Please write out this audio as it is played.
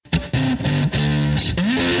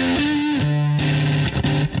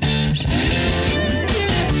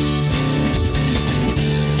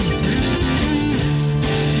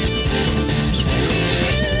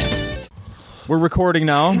We're recording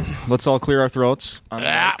now. Let's all clear our throats.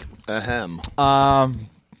 Ahem.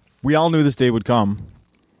 We all knew this day would come.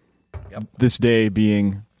 Yep. This day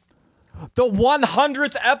being the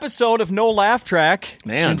 100th episode of No Laugh Track.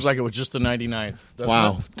 Man. Seems like it was just the 99th.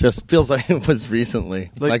 Wow. It? Just feels like it was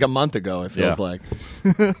recently. Like a month ago, it feels like.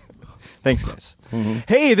 Thanks, guys. Mm-hmm.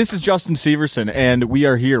 Hey, this is Justin Severson, and we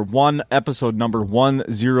are here. Episode number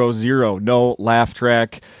 100, No Laugh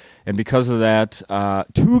Track. And because of that,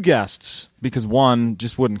 two guests, because one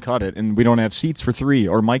just wouldn't cut it, and we don't have seats for three,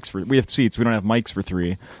 or mics for... We have seats, we don't have mics for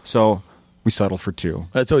three, so we settled for two.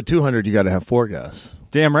 So at 200, you got to have four guests.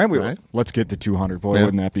 Damn right we will. Right. Let's get to 200. Boy,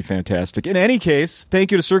 wouldn't that be fantastic. In any case,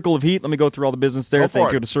 thank you to Circle of Heat. Let me go through all the business there.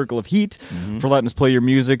 Thank you to Circle of Heat for letting us play your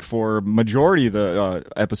music for majority of the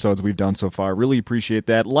episodes we've done so far. Really appreciate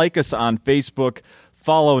that. Like us on Facebook.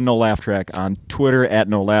 Follow No Laugh Track on Twitter at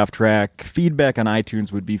No Laugh Track. Feedback on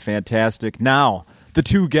iTunes would be fantastic. Now, the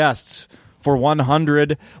two guests for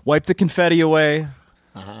 100. Wipe the confetti away.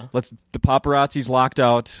 The paparazzi's locked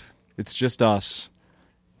out. It's just us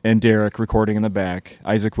and Derek recording in the back.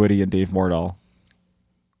 Isaac Whitty and Dave Mordahl.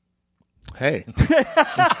 Hey.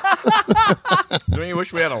 Don't you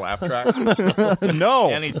wish we had a laugh track? No.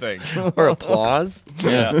 Anything. Or applause.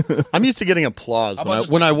 Yeah. I'm used to getting applause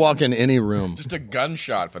when I walk in any room. Just a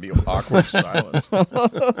gunshot for the awkward silence.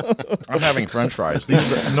 I'm having French fries.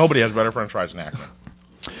 Nobody has better French fries than Acme.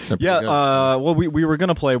 Yeah, well, we were going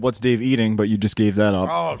to play What's Dave Eating, but you just gave that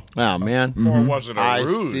up. Oh, man. Or was it a I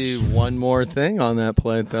ruse? see one more thing on that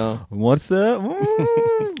plate, though. What's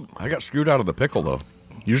that? I got screwed out of the pickle, though.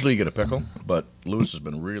 Usually you get a pickle, but Lewis has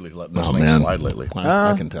been really letting this thing man. slide lately.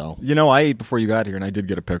 I can tell. You know, I ate before you got here, and I did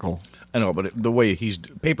get a pickle. I know, but the way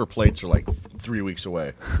paper plates are like 3 weeks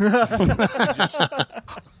away.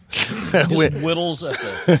 Just whittles at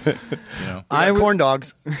the, I corn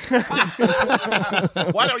dogs.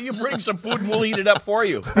 Why don't you bring some food and we'll eat it up for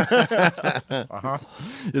you?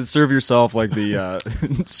 Just serve yourself like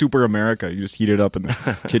the Super America. You just heat it up in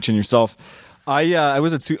the kitchen yourself. I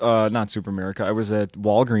was at not Super America. I was at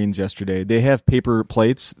Walgreens yesterday. They have paper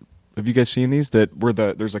plates. Have you guys seen these?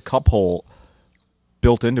 There's a cup hole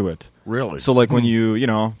built into it. Really? So like when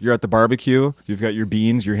you're at the barbecue, you've got your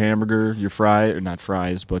beans, your hamburger, your not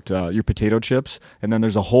fries, but your potato chips, and then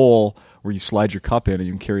there's a hole where you slide your cup in and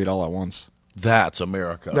you can carry it all at once. That's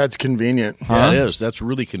America. That's convenient. Yeah, it is. That's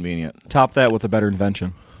really convenient. Top that with a better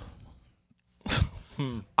invention.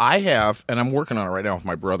 I have, and I'm working on it right now with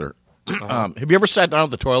my brother. Have you ever sat down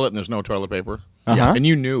at the toilet and there's no toilet paper? Uh-huh. And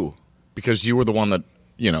you knew because you were the one that,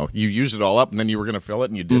 you used it all up and then you were going to fill it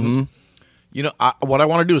and you didn't. What I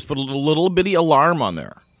want to do is put a little bitty alarm on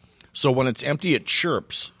there. So when it's empty, it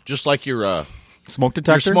chirps, just like your smoke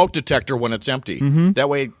detector? Your smoke detector when it's empty. Mm-hmm. That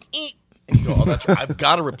way, and you go, that's right. I've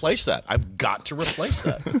got to replace that. I've got to replace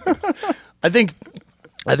that. I think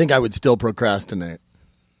I would still procrastinate.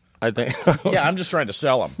 I think. Yeah, I'm just trying to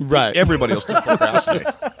sell them. Right. Everybody will still procrastinate.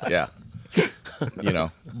 Yeah.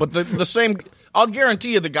 But the same, I'll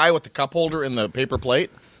guarantee you the guy with the cup holder and the paper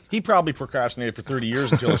plate, he probably procrastinated for 30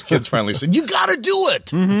 years until his kids finally said, you got to do it.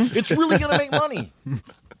 Mm-hmm. It's really going to make money.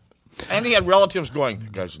 And he had relatives going, the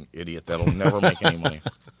guy's an idiot. That'll never make any money.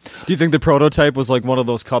 Do you think the prototype was like one of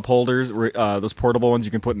those cup holders, those portable ones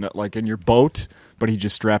you can put in your boat, but he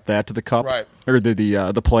just strapped that to the cup? Right. Or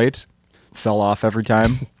the plate fell off every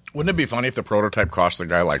time? Wouldn't it be funny if the prototype cost the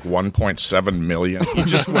guy like $1.7 million? He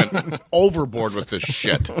just went overboard with this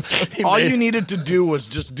shit. All you needed to do was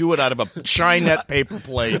just do it out of a Chinette paper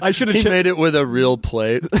plate. I should have He made it with a real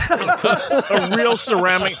plate. A real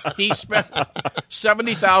ceramic. He spent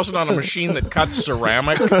 $70,000 on a machine that cuts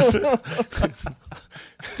ceramic.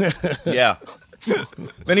 Yeah.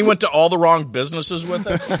 Then he went to all the wrong businesses with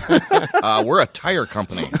it. We're a tire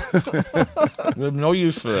company. We have no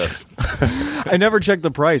use for this. I never checked the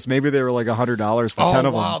price. Maybe they were like $100 for 10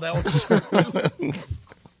 of them. Wow, that was...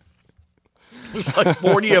 There's like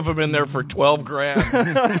 40 of them in there for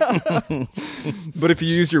 $12,000. But if you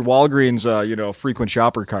use your Walgreens, frequent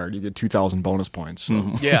shopper card, you get 2,000 bonus points. So.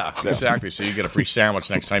 Mm-hmm. Yeah, exactly. So you get a free sandwich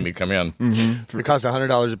next time you come in. Mm-hmm. It costs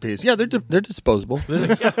 $100 a piece. Yeah, they're disposable.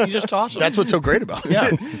 Yeah, you just toss them. That's what's so great about it.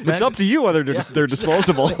 Yeah, it's up to you whether they're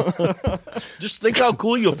disposable. Just think how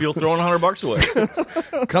cool you'll feel throwing $100 away.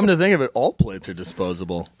 Come to think of it, all plates are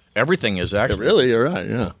disposable. Everything is actually. Really, you're right.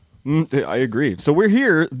 Yeah, I agree. So we're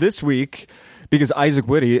here this week because Isaac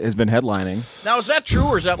Whitty has been headlining. Now, is that true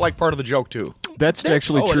or is that like part of the joke too? That's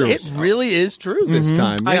actually true. It really is true this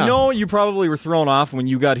time. Yeah. I know you probably were thrown off when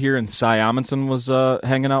you got here and Cy Amundsen was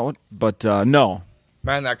hanging out with, but no.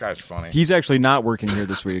 Man, that guy's funny. He's actually not working here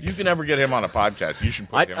this week. If you can ever get him on a podcast, you should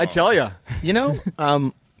put him on. I tell you.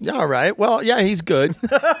 Yeah, all right. Well, yeah, he's good.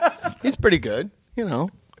 He's pretty good, you know.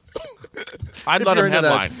 I'd let him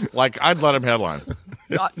headline. I'd let him headline.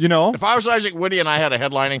 You know, if I was Isaac Whitty and I had a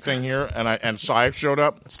headlining thing here, and Cy showed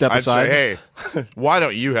up, I'd say, "Hey, why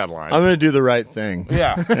don't you headline?" I'm going to do the right thing.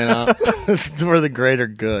 Yeah, it's for the greater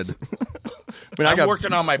good. I'm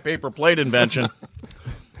working on my paper plate invention.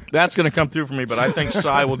 That's going to come through for me, but I think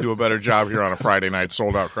Cy will do a better job here on a Friday night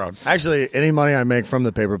sold-out crowd. Actually, any money I make from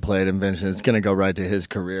the paper plate invention, it's going to go right to his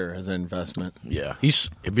career as an investment. Yeah, he's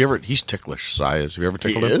ticklish. Cy is. Have you ever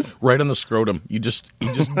tickled him? Is? Right in the scrotum. He just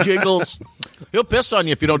giggles. He'll piss on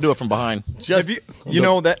you if you don't do it from behind. You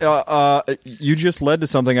know that you just led to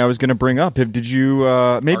something I was going to bring up. Did you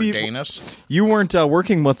maybe Ardanus? You weren't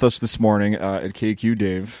working with us this morning at KQ,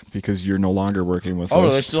 Dave, because you're no longer working with us. Oh,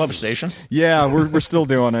 they still have a station? Yeah, we're still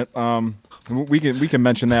doing it. We can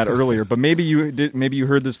mention that earlier, but maybe you did. Maybe you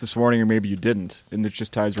heard this morning, or maybe you didn't, and it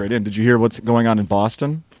just ties right in. Did you hear what's going on in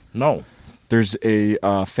Boston? No. There's a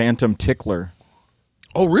phantom tickler.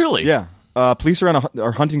 Oh, really? Yeah. Police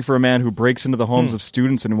are hunting for a man who breaks into the homes of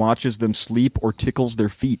students and watches them sleep or tickles their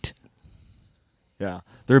feet. Yeah.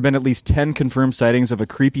 There have been at least 10 confirmed sightings of a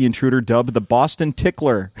creepy intruder dubbed the Boston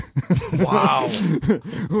Tickler. Wow.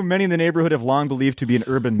 Who many in the neighborhood have long believed to be an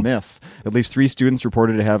urban myth. At least 3 students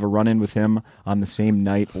reported to have a run-in with him on the same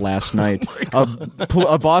night last night.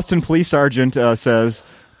 A Boston police sergeant says,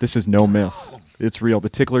 this is no myth. It's real. The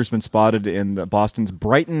tickler's been spotted in Boston's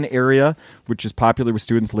Brighton area, which is popular with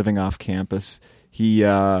students living off campus. He...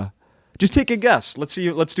 Just take a guess. Let's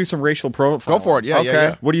see. Let's do some racial profile. Go for it. Yeah, okay.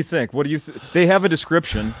 yeah. What do you think? They have a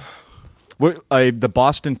description. The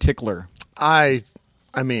Boston Tickler. I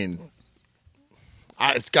mean,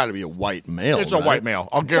 it's got to be a white male. It's a white male.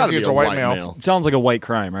 I'll guarantee it's a white male. Sounds like a white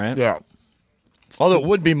crime, right? Yeah. Although it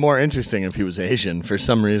would be more interesting if he was Asian for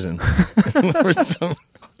some reason.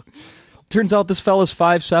 Turns out this fella's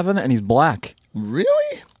 5'7" and he's black.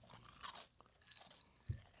 Really?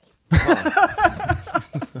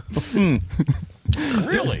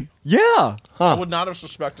 Really? Yeah. I would not have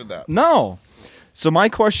suspected that. No. So my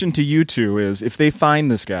question to you two is, if they find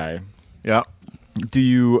this guy, Yeah.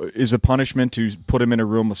 is a punishment to put him in a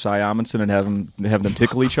room with Cy Amundsen and have them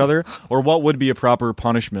tickle each other, or what would be a proper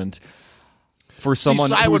punishment for someone?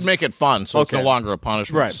 Cy would make it fun, so it's Okay. no longer a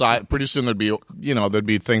punishment. Right. Cy, pretty soon there'd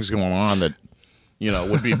be things going on that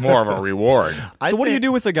would be more of a reward. So what do you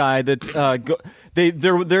do with a guy that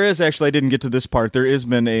there is actually, I didn't get to this part, there has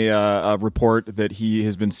been a report that he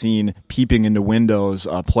has been seen peeping into windows,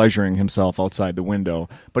 pleasuring himself outside the window,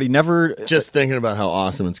 but he never... Just thinking about how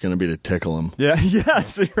awesome it's going to be to tickle him. Yeah,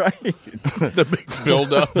 yes, right. The big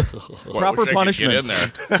build-up. Proper punishment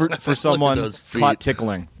for someone those feet. caught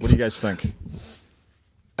tickling. What do you guys think?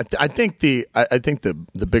 I think the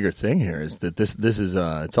bigger thing here is that this is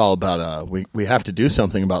it's all about we have to do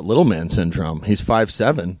something about little man syndrome. He's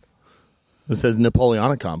 5'7". This says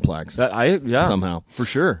Napoleonic complex. Somehow for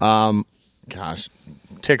sure. Gosh,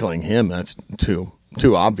 tickling him, that's too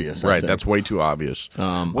obvious. Right, that's way too obvious.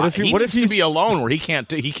 What if needs to be alone where he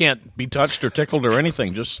can't be touched or tickled or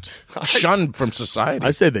anything, just shunned from society?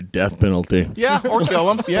 I say the death penalty. Yeah, or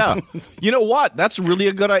kill him. Yeah. You know what? That's really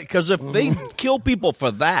a good idea, because if they kill people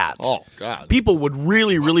for that, oh God, people would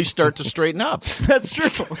really, really start to straighten up. That's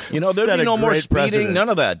true. There'd be no more speeding, precedent. none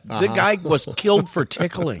of that. The guy was killed for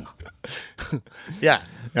tickling. Yeah,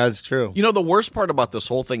 that's true. The worst part about this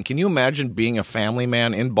whole thing, can you imagine being a family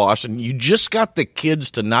man in Boston? You just got the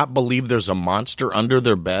kids to not believe there's a monster under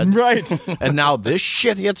their bed. Right. And now this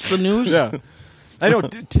shit hits the news? Yeah. I know,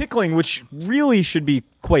 tickling, which really should be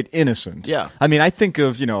quite innocent. Yeah. I mean, I think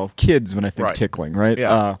of, kids when I think tickling, right?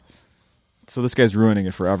 Yeah. So this guy's ruining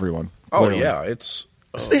it for everyone. Oh, clearly. yeah. It's...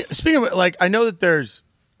 Speaking of, I know that there's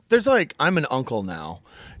I'm an uncle now,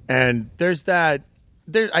 and there's that...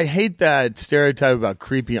 I hate that stereotype about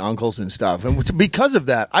creepy uncles and stuff, and because of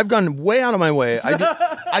that, I've gone way out of my way.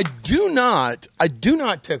 I do not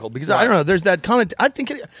tickle because I don't know. There's that comment. I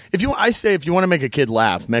think if you want to make a kid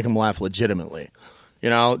laugh, make them laugh legitimately.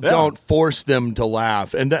 Don't force them to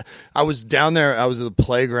laugh. And I was down there. I was at the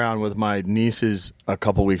playground with my nieces a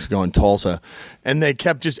couple weeks ago in Tulsa, and they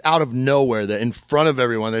kept just out of nowhere, in front of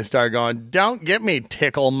everyone, they started going, "Don't get me,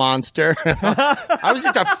 tickle monster." I was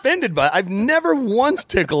just offended by it. I've never once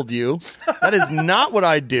tickled you. That is not what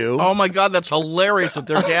I do. Oh, my God, that's hilarious that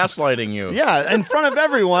they're gaslighting you. Yeah, in front of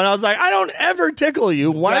everyone. I was like, I don't ever tickle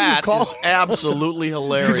you. Why do you call? Is absolutely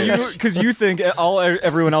hilarious. Because you think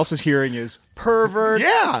everyone else is hearing is pervert.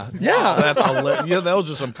 Yeah. That's hilarious. Yeah, those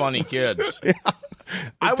are some funny kids. Yeah.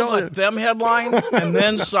 I would let them headline, and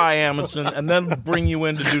then Cy Amundsen, and then bring you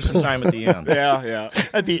in to do some time at the end. Yeah.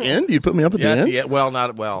 At the end? You'd put me up at the end? Yeah, well,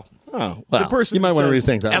 not well. Oh, well, The person you might who want to says-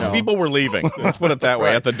 rethink that. As people were leaving. Let's put it that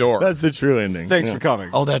way, at the door. That's the true ending. Thanks for coming.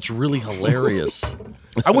 Oh, that's really hilarious.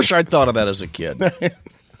 I wish I'd thought of that as a kid.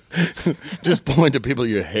 Just point to people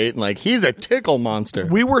you hate and like, he's a tickle monster.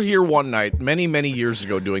 We were here one night, many, many years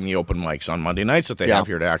ago, doing the open mics on Monday nights that they have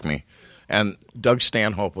here at Acme. And Doug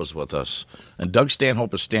Stanhope was with us. And Doug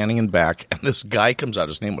Stanhope is standing in back, and this guy comes out.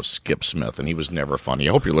 His name was Skip Smith, and he was never funny.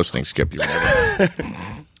 I hope you're listening, Skip. You're never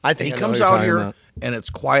I think He I know comes what you're out talking here, about. and it's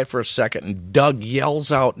quiet for a second, and Doug yells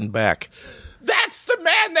out in back, "That's the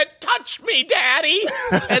man that touched me, Daddy!"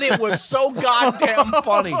 And it was so goddamn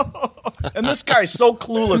funny. And this guy's so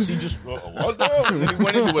clueless, he just and he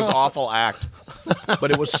went into his awful act. But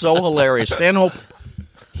it was so hilarious. Stanhope,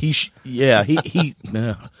 he should be here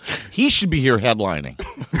headlining.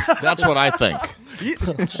 That's what I think.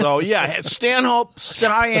 So yeah, Stanhope,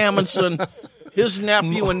 Cy Amundsen, his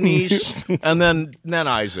nephew and niece, and then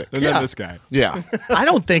Isaac. And then this guy. Yeah. I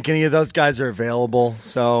don't think any of those guys are available,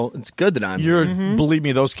 so it's good that I'm here. Believe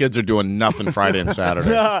me, those kids are doing nothing Friday and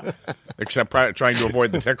Saturday, except trying to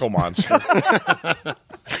avoid the tickle monster.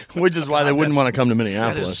 Which is why they wouldn't want to come to That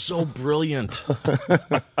Minneapolis. is so brilliant.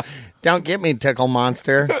 Don't get me, tickle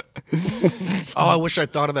monster. Oh, I wish I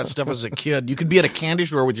thought of that stuff as a kid. You could be at a candy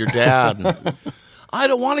store with your dad. I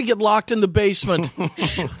don't want to get locked in the basement.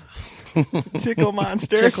 Tickle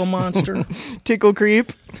monster. Tickle monster. Tickle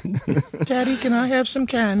creep. Daddy, can I have some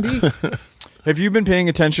candy? Have you been paying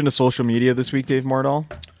attention to social media this week, Dave Mardall?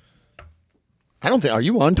 I don't think. Are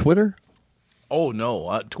you on Twitter? Oh,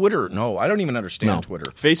 no. Twitter, no. I don't even understand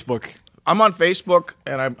Twitter. Facebook. I'm on Facebook,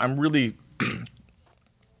 and I'm really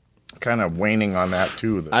kind of waning on that,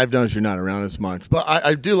 too. I've noticed you're not around as much, but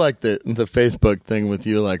I do like the Facebook thing with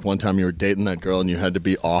you. Like one time you were dating that girl and you had to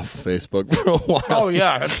be off Facebook for a while. Oh,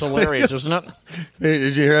 yeah. That's hilarious, isn't it?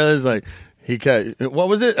 Did you hear this? Like what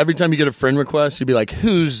was it? Every time you get a friend request, you'd be like,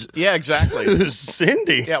 "Who's Yeah, exactly. who's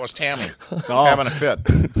Cindy?" Yeah, it was Tammy. Having a fit.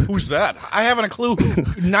 Who's that? I haven't a clue.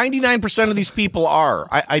 99% of these people are.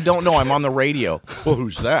 I don't know. I'm on the radio. Well,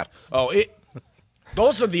 who's that? Oh,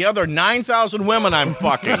 those are the other 9,000 women I'm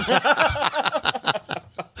fucking.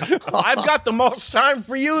 I've got the most time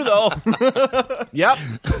for you, though. Yep.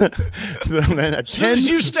 As soon as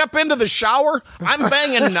you step into the shower, I'm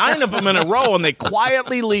banging 9 of them in a row, and they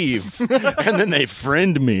quietly leave. And then they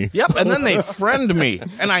friend me. Yep, and then they friend me,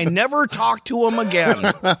 and I never talk to them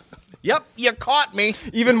again. Yep, you caught me.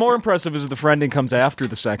 Even more impressive is the friending comes after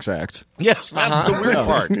the sex act. Yes, that's the weird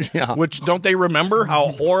part. Yeah. Which, don't they remember how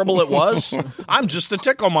horrible it was? I'm just a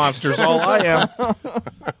tickle monster is all I am.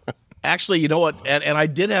 Actually, you know what? And I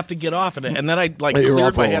did have to get off, and then I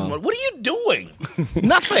cleared my head and went, "What are you doing?"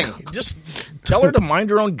 Nothing. Just tell her to mind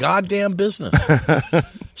her own goddamn business.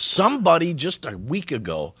 Somebody just a week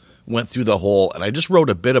ago went through the whole, and I just wrote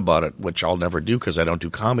a bit about it, which I'll never do because I don't do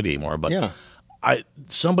comedy anymore. But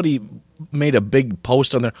somebody made a big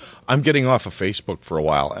post on there. I'm getting off of Facebook for a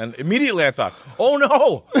while, and immediately I thought, "Oh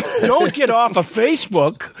no! Don't get off of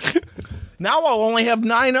Facebook." Now I'll only have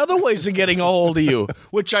 9 other ways of getting a hold of you,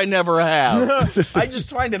 which I never have. I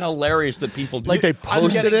just find it hilarious that people do. Like they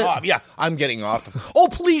posted it? Off. Yeah, I'm getting off. Oh,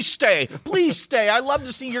 please stay. Please stay. I love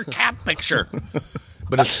to see your cat picture.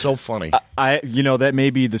 But it's so funny. That may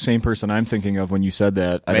be the same person I'm thinking of when you said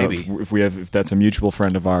that. I Maybe. don't know if that's a mutual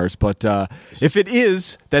friend of ours, but if it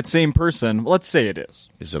is that same person, let's say it is.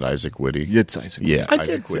 Is it Isaac Whitty? It's Isaac. Yeah, I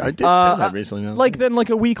did say that recently. Then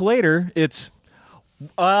a week later, it's,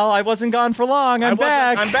 well, I wasn't gone for long. I'm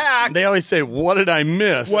back. I'm back. They always say, "What did I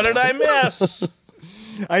miss?" What did I miss?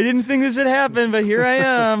 I didn't think this would happen, but here I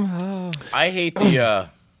am. I hate the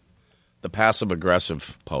passive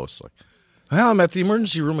aggressive posts. Like, well, I'm at the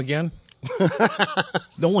emergency room again.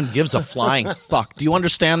 No one gives a flying fuck. Do you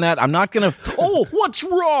understand that? I'm not gonna. Oh, what's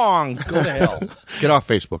wrong? Go to hell. Get off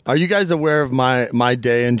Facebook. Are you guys aware of my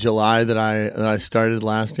day in July that I started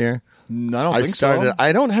last year? I don't think so.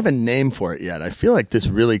 I don't have a name for it yet. I feel like this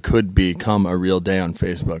really could become a real day on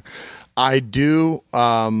Facebook. I do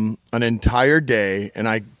an entire day, and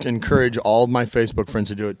I encourage all of my Facebook friends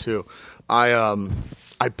to do it too. I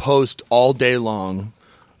post all day long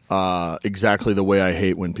exactly the way I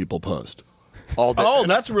hate when people post. All day. Oh,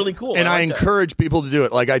 that's really cool. And I like that. encourage people to do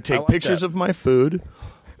it. Like I take pictures of my food.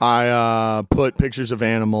 I put pictures of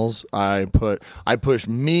animals. I push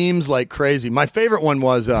memes like crazy. My favorite one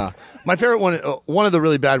was one of the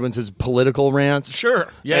really bad ones is political rants.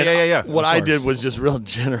 Sure. Yeah. What I did was just real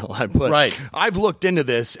general. I put, I've looked into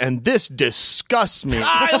this and this disgusts me.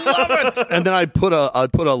 I love it. And then I put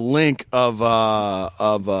a link of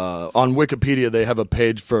on Wikipedia they have a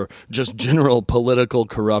page for just general political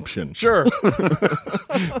corruption. Sure.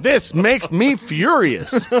 This makes me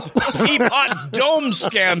furious. Teapot Dome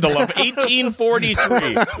scandal of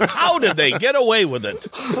 1843. How did they get away with it?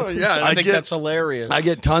 Yeah, I think that's hilarious. I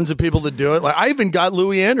get tons of people to do it. Like I even got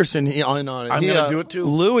Louis Anderson on it. I'm going to do it too.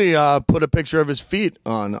 Louis put a picture of his feet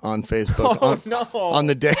on Facebook on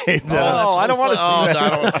the day that I don't want to see that. No, I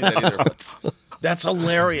don't want to see that either. That's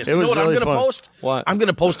hilarious. It was you know what really I'm going to fun. post? What? I'm going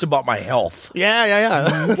to post about my health.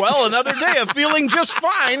 Yeah. Well, another day of feeling just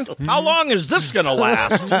fine. How long is this going to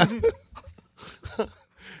last?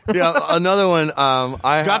 Yeah, another one.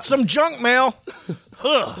 I Got some junk mail.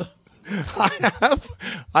 I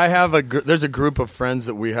have there's a group of friends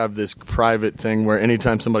that we have this private thing where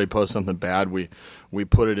anytime somebody posts something bad, we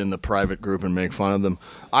put it in the private group and make fun of them.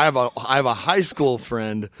 I have a high school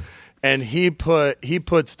friend, and he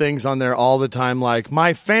puts things on there all the time like,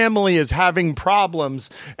 my family is having problems.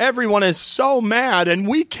 Everyone is so mad, and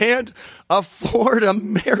we can't afford a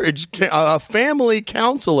family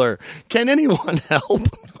counselor. Can anyone help?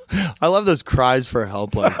 I love those cries for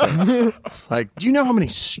help like that. Like, do you know how many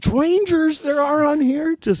strangers there are on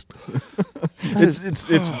here? Just there's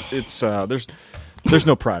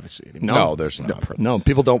no privacy anymore. No, there's not. no,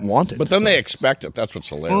 people don't want it. But then they expect it. That's what's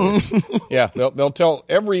hilarious. Yeah, they'll tell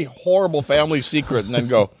every horrible family secret and then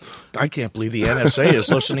go, I can't believe the NSA is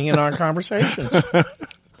listening in on our conversations.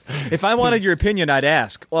 If I wanted your opinion, I'd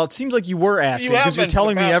ask. Well, it seems like you were asking because you're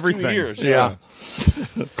telling me everything. 2 years. Yeah.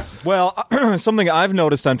 Well, something I've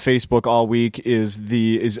noticed on Facebook all week is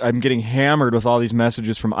I'm getting hammered with all these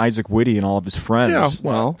messages from Isaac Whitty and all of his friends. Yeah,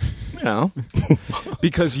 well, yeah.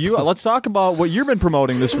 Because let's talk about what you've been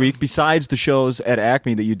promoting this week besides the shows at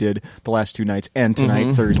Acme that you did the last two nights and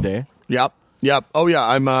tonight, Thursday. Yep. Oh, yeah.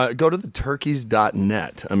 I'm go to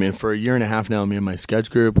theturkeys.net. I mean, for a year and a half now, me and my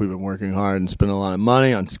sketch group, we've been working hard and spending a lot of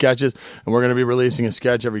money on sketches, and we're going to be releasing a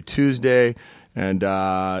sketch every Tuesday. And,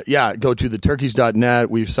 go to theturkeys.net.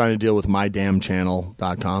 We've signed a deal with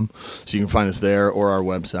mydamnchannel.com, so you can find us there or our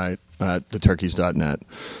website at theturkeys.net.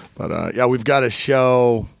 But, we've got a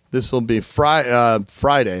show. This will be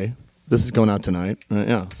Friday. This is going out tonight.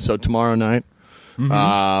 So tomorrow night. We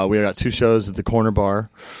got two shows at the Corner Bar,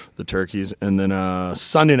 the Turkeys, and then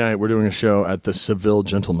Sunday night we're doing a show at the Seville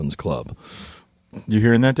Gentlemen's Club. You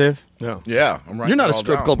hearing that, Dave? Yeah. I'm right. You're not a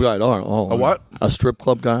strip club guy at all. A what? A strip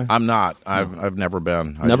club guy? I'm not. I've never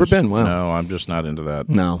been. Never been? Wow. No, I'm just not into that.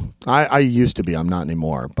 No. I used to be. I'm not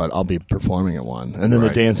anymore, but I'll be performing at one. And then the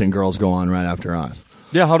dancing girls go on right after us.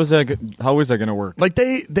 Yeah, how is that going to work? Like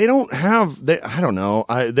they don't have I don't know.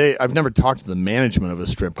 I've never talked to the management of a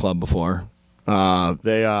strip club before.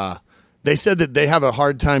 They said that they have a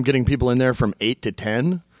hard time getting people in there from 8 to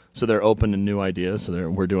 10. So they're open to new ideas. So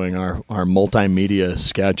we're doing our multimedia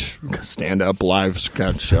sketch, stand-up live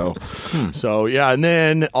sketch show. So, yeah, and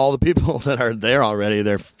then all the people that are there already,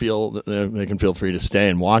 they can feel free to stay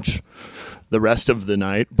and watch the rest of the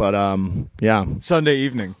night. But, Sunday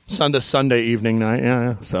evening. Sunday evening night,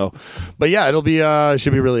 yeah. So, but, yeah, it'll be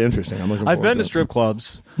should be really interesting. I'm looking forward I've been to it. strip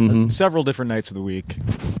clubs several different nights of the week.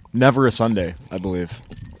 Never a Sunday, I believe.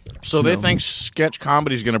 So they think sketch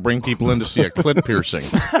comedy is going to bring people in to see a clit piercing.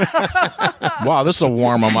 Wow, this will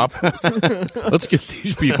warm them up. Let's get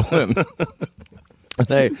these people in.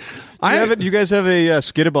 Hey, do you guys have a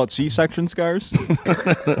skit about C-section scars?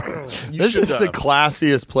 This is the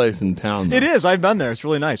classiest place in town, though. It is. I've been there. It's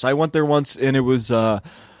really nice. I went there once, and it was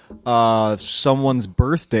someone's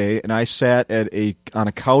birthday, and I sat on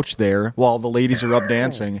a couch there while the ladies are up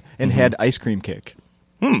dancing and had ice cream cake.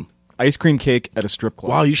 Ice cream cake at a strip club.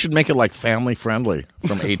 Wow, you should make it like family friendly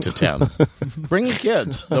from 8 to 10. Bring the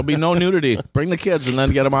kids. There'll be no nudity. Bring the kids and then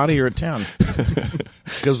get them out of here at 10.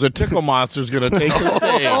 Because the tickle monster's going to take the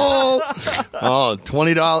stage. Oh,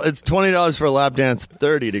 $20. It's $20 for a lap dance,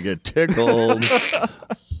 $30 to get tickled.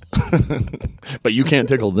 But you can't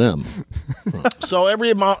tickle them. So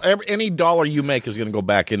any dollar you make is going to go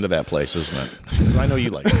back into that place, isn't it? 'Cause I know you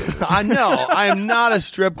like it. I know. I am not a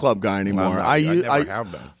strip club guy anymore. I never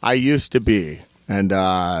have been. I used to be. And,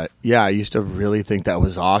 I used to really think that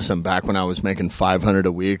was awesome back when I was making $500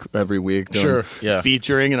 a week, every week. Sure, yeah.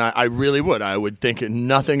 Featuring, and I really would. I would think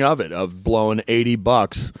nothing of it, of blowing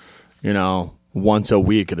 $80, once a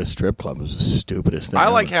week at a strip club. It was the stupidest thing. I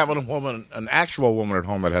like having an actual woman at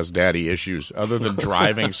home that has daddy issues, other than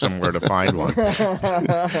driving somewhere to find one.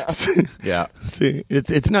 Yeah. See,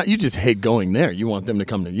 it's not, you just hate going there. You want them to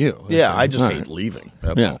come to you. Yeah, I just hate leaving.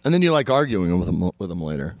 That's all. And then you like arguing with them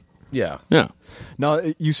later. Yeah. Yeah. Now,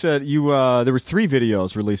 you said there was 3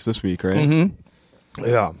 videos released this week, right? Mm-hmm.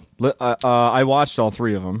 Yeah. I watched all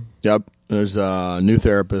 3 of them. Yep. There's a new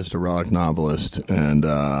therapist, erotic novelist, and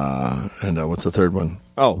what's the third one?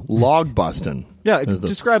 Oh, log busting. Yeah,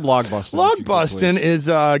 describe log busting. Log busting is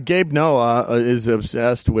Gabe Noah is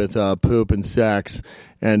obsessed with poop and sex,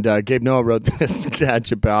 and Gabe Noah wrote this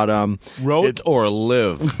sketch about or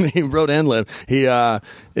live. He wrote and live.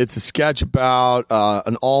 It's a sketch about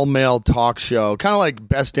an all-male talk show, kind of like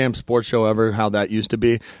Best Damn Sports Show Ever, how that used to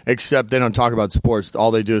be, except they don't talk about sports. All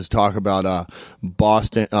they do is talk about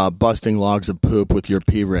busting logs of poop with your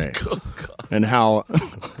P-ray, and how,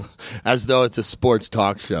 as though it's a sports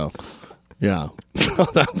talk show. Yeah, so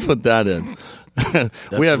that's what that is.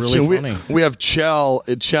 We have really funny. We have Chell.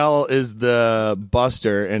 Chell is the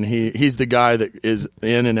buster, and he's the guy that is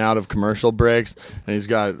in and out of commercial breaks, and he's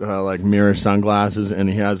got like mirror sunglasses, and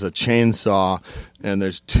he has a chainsaw, and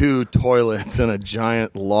there's 2 toilets and a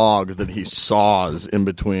giant log that he saws in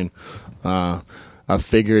between, a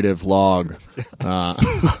figurative log. Well,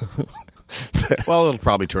 it'll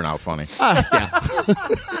probably turn out funny. Yeah.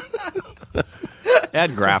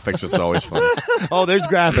 Add graphics, it's always funny. Oh, there's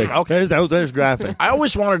graphics. Okay, there's graphics. I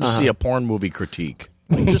always wanted to see a porn movie critique.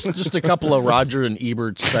 Like just a couple of Roger and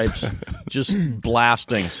Ebert types just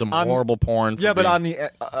blasting some horrible porn. Yeah, but on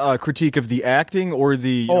the critique of the acting or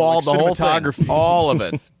the the whole cinematography, thing. All of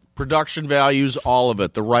it. Production values, all of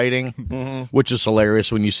it. The writing, which is hilarious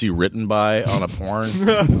when you see written by on a porn.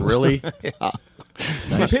 Really? Yeah.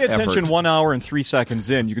 Nice pay attention effort. 1 hour and 3 seconds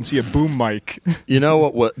in, you can see a boom mic. You know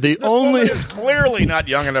what? The only is clearly not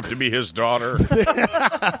young enough to be his daughter.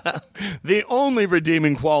 The only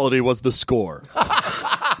redeeming quality was the score.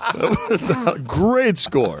 That was a great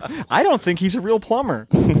score. I don't think he's a real plumber.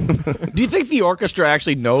 Do you think the orchestra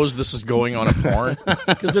actually knows this is going on a porn?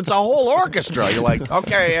 Because it's a whole orchestra. You're like,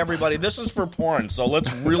 okay, everybody, this is for porn, so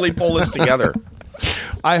let's really pull this together.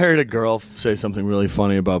 I heard a girl say something really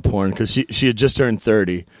funny about porn because she had just turned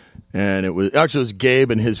 30, and it was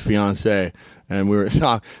Gabe and his fiance, and we were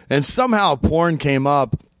and somehow porn came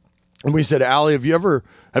up, and we said, Allie, have you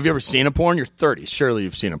ever seen a porn? You're 30, surely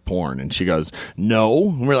you've seen a porn. And she goes, no.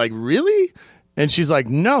 And we're like, really? And she's like,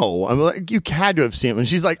 no. I'm like, you had to have seen it. And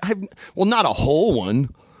she's like, well, not a whole one.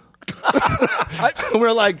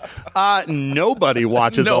 We're like, nobody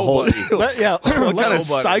watches a whole. Yeah, what kind of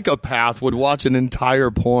psychopath would watch an entire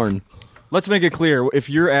porn? Let's make it clear. If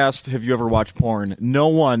you're asked, have you ever watched porn? No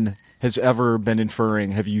one has ever been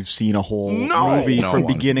inferring, have you seen a whole movie from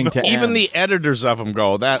beginning to end? Even the editors of them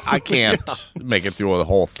go, that I can't make it through the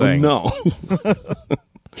whole thing. No.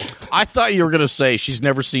 I thought you were going to say she's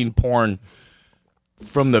never seen porn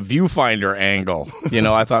from the viewfinder angle. You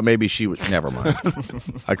know, I thought maybe she was... Never mind.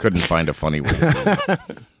 I couldn't find a funny way.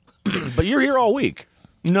 But you're here all week.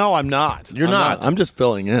 No, I'm not. You're not. I'm just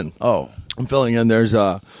filling in. Oh. I'm filling in. There's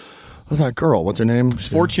what's that girl? What's her name?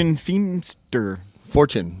 Fortune Feimster.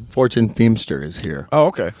 Fortune Feimster is here. Oh,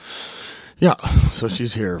 okay. Yeah. So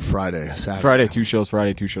she's here Friday, Saturday. Friday, 2 shows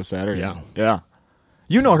Friday, 2 shows Saturday. Yeah.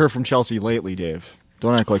 You know her from Chelsea Lately, Dave.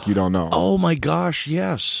 Don't act like you don't know. Oh, my gosh,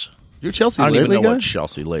 yes. You're Chelsea I don't Lately even know guy? what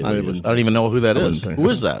Chelsea Lately is. I don't even know who that is. Who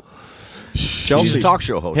is that? Chelsea. She's a talk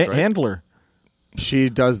show host, right? Handler. She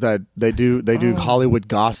does that. They do Hollywood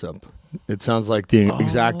gossip. It sounds like the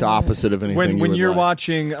exact opposite of anything when you're like.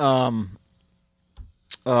 watching the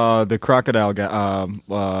crocodile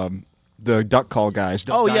guy, the Duck Call guys.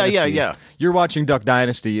 Duck Dynasty. Yeah. You're watching Duck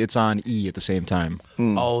Dynasty. It's on E at the same time.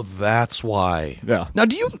 Oh, that's why. Yeah. Now,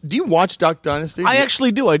 do you watch Duck Dynasty? I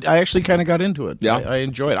actually do. I actually kind of got into it. Yeah. I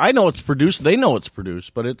enjoy it. I know it's produced. They know it's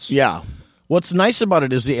produced, but it's Yeah. What's nice about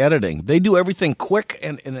it is the editing. They do everything quick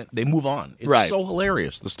and they move on. It's Right. so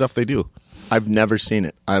hilarious, the stuff they do. I've never seen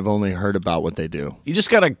it. I've only heard about what they do. You just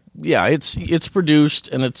gotta, it's produced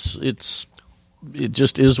and it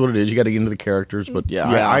just is what it is. You got to get into the characters, but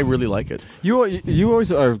I really like it. You always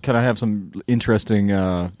kind of have some interesting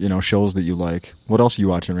shows that you like. What else are you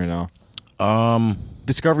watching right now?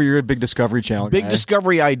 Discovery. You're a big Discovery Channel guy. Big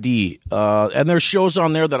Discovery ID, and there's shows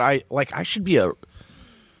on there that I like. I should be a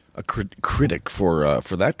critic for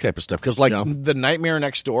that type of stuff because The Nightmare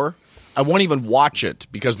Next Door. I won't even watch it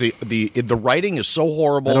because the writing is so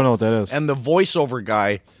horrible. I don't know what that is. And the voiceover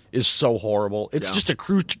guy is so horrible. It's just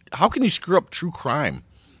how can you screw up true crime?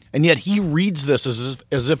 And yet he reads this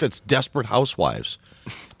as if it's Desperate Housewives.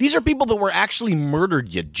 These are people that were actually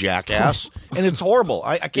murdered, you jackass. And it's horrible.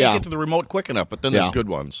 I can't get to the remote quick enough, but then there's good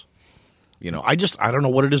ones. You know, I don't know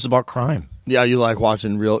what it is about crime. Yeah, you like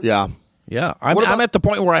watching real... Yeah. Yeah, I'm at the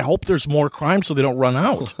point where I hope there's more crime so they don't run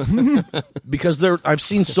out. Because I've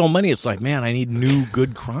seen so many, it's like, man, I need new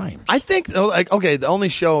good crimes. I think, the only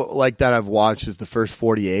show like that I've watched is the first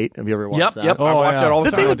 48. Have you ever watched that? Yep, I watch that all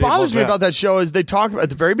the time. The thing that bothers me about that show is they talk, at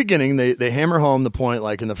the very beginning, they hammer home the point,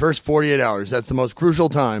 like in the first 48 hours, that's the most crucial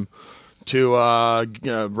time to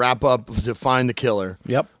wrap up to find the killer.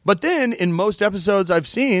 Yep. But then in most episodes I've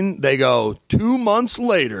seen, they go 2 months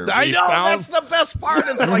later. I know, that's the best part.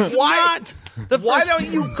 It's like, why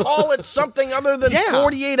don't you call it something other than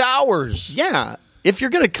 48 hours? Yeah. If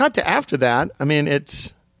you're going to cut to after that, I mean,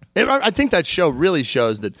 I think that show really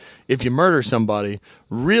shows that if you murder somebody,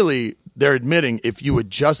 really they're admitting if you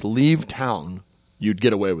would just leave town, you'd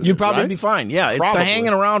get away with it. You'd probably right? be fine. Yeah, it's the hanging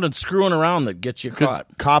around and screwing around that gets you caught.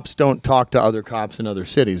 Cops don't talk to other cops in other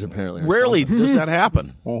cities, apparently. Rarely does that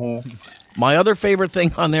happen. My other favorite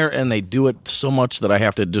thing on there, and they do it so much that I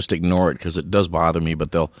have to just ignore it because it does bother me,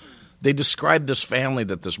 but they describe this family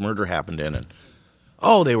that this murder happened in, and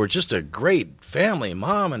they were just a great family,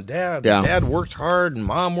 mom and dad. Yeah. Dad worked hard and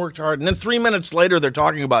mom worked hard. And then 3 minutes later, they're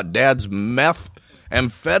talking about dad's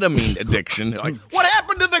methamphetamine addiction. Like, what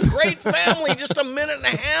happened to the great family just a minute and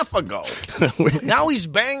a half ago? Now he's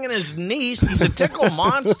banging his niece. He's a tickle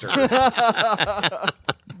monster. But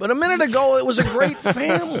a minute ago, it was a great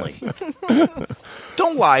family.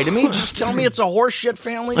 Don't lie to me. Just tell me it's a horseshit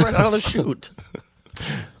family right out of the chute.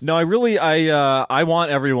 No, I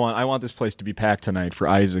want this place to be packed tonight for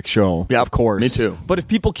Isaac's show. Yeah, of course. Me too. But if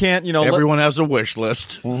people can't, everyone has a wish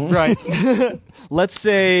list. Right. Let's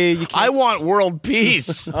say you can't. I want world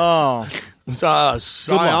peace. Oh. Cy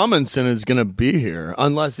Amundsen is going to be here,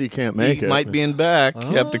 unless he can't make it. He might be in back.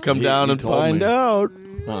 You have to come down and find out.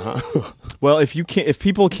 Well, if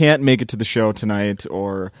people can't make it to the show tonight,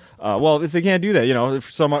 or if they can't do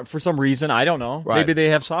that, for some reason, I don't know. Right. Maybe they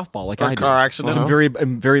have softball, like or I a car did. accident. Some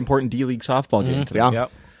very important D-League softball game today. Yeah.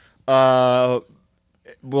 Yep.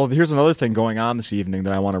 Well, here's another thing going on this evening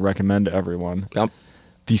that I want to recommend to everyone. Yep.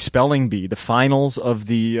 The Spelling Bee, the finals of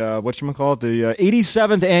the the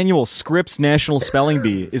 87th annual Scripps National Spelling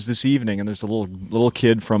Bee is this evening, and there's a little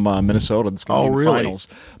kid from Minnesota that's going to be in the finals.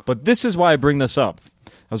 But this is why I bring this up.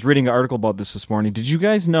 I was reading an article about this morning. Did you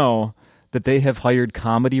guys know that they have hired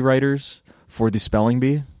comedy writers for the Spelling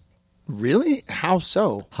Bee? Really? How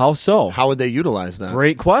so? How so? How would they utilize that?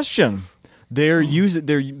 Great question. They're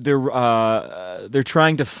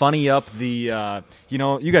trying to funny up the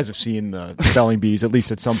you guys have seen the spelling bees at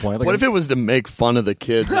least at some point. Like, what if it was to make fun of the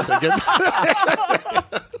kids?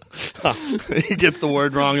 He gets the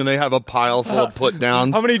word wrong, and they have a pile full of put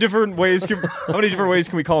downs. How many different ways can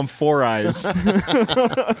we call them Four Eyes?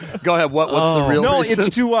 Go ahead. What's the real? No, reason? it's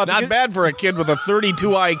too not bad for a kid with a 32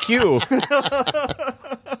 IQ.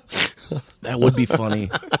 That would be funny.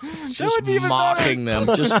 Just mocking them.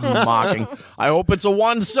 Just mocking. I hope it's a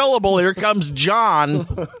one syllable. Here comes John.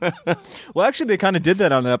 Well, actually, they kind of did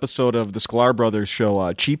that on an episode of the Sklar Brothers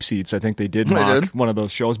show, Cheap Seats. I think they did mock one of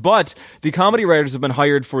those shows. But the comedy writers have been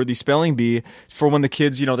hired for the spelling bee for when the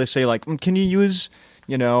kids, they say, like, can you use,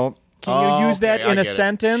 Can you use that in a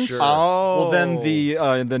sentence? Sure. Well, then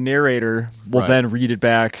the narrator will then read it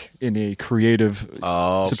back in a creative,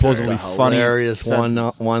 supposedly funny, hilarious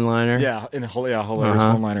one-liner. Yeah, in a hilarious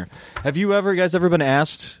one-liner. Have you guys ever been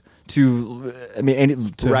asked to? I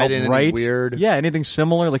mean, to write help anything weird? Yeah, anything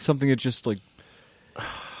similar, like something that just like.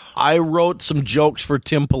 I wrote some jokes for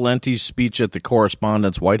Tim Pawlenty's speech at the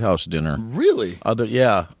Correspondents' White House dinner. Really? Other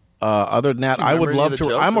than that, I would love to.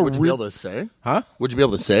 Would you be able to say? Huh? Would you be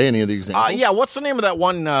able to say any of the examples? Yeah. What's the name of that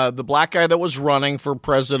one? The black guy that was running for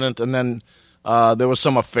president, and then there was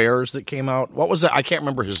some affairs that came out. What was that? I can't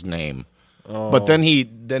remember his name. Oh. But then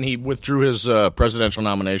he withdrew his presidential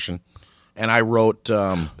nomination, and I wrote.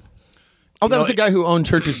 That was the guy who owned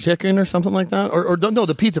Church's Chicken or something like that, or no,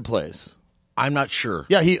 the pizza place. I'm not sure.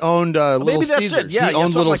 Yeah, he owned Little that's Caesars. it. Yeah, he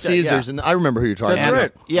owned Little like Caesars, and I remember who you're talking about.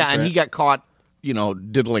 That's right. Yeah, That's and right. he got caught,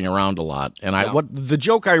 diddling around a lot. And what the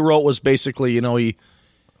joke I wrote was basically, he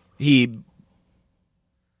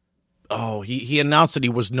announced that he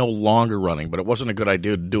was no longer running, but it wasn't a good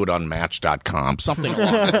idea to do it on Match.com. Something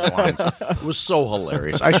along those lines. It was so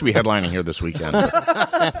hilarious. I should be headlining here this weekend.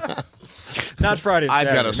 Not Friday.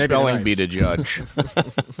 I've got a spelling bee to judge.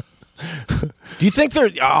 Do you think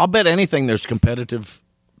I'll bet anything there's competitive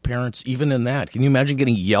parents even in that. Can you imagine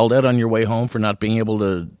getting yelled at on your way home for not being able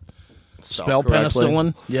to spell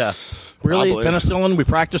penicillin? Yeah. Really? Probably. Penicillin? We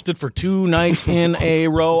practiced it for 2 nights in a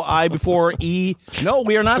row. I before E. No,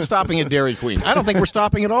 we are not stopping at Dairy Queen. I don't think we're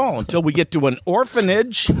stopping at all until we get to an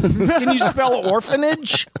orphanage. Can you spell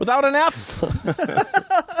orphanage without an F?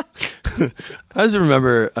 I always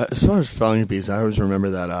remember, as far as spelling bees, I always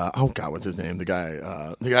remember that, what's his name?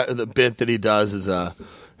 The bit that he does is,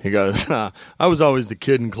 he goes, I was always the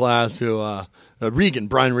kid in class who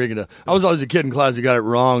Brian Regan. I was always a kid in class who got it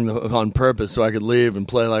wrong on purpose so I could leave and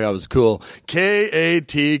play like I was cool.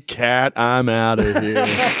 K-A-T, cat, I'm out of here.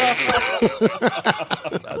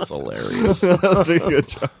 That's hilarious. That's a good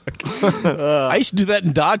joke. I used to do that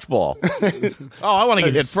in dodgeball. I want to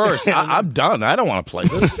get hit first. I'm done. I don't want to play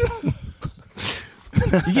this.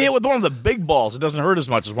 You get it with one of the big balls. It doesn't hurt as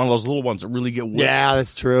much as one of those little ones that really get whipped. Yeah,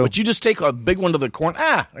 that's true. But you just take a big one to the corner.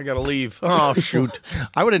 I got to leave. Oh, shoot.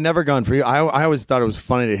 I would have never gone for you. I always thought it was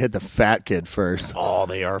funny to hit the fat kid first. Oh,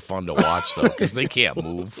 they are fun to watch, though, because they can't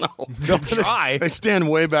move. They'll try. They stand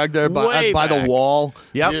way back there by the wall.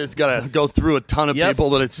 Yep. You just got to go through a ton of people,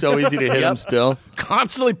 but it's so easy to hit them still.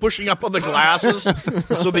 Constantly pushing up on the glasses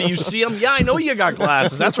so that you see them. Yeah, I know you got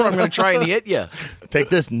glasses. That's where I'm going to try and hit you. Take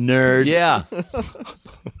this, nerd. Yeah.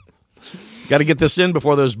 Got to get this in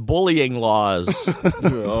before there's bullying laws.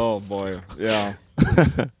 Oh, boy. Yeah.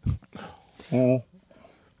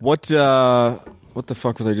 What the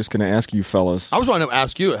fuck was I just going to ask you fellas? I was wanting to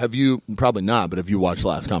ask you, have you, probably not, but have you watched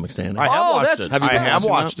Last Comic Standing? I have watched it. Have you I have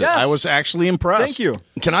watched it. Yes. I was actually impressed. Thank you.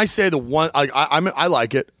 Can I say the one, I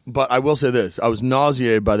like it, but I will say this. I was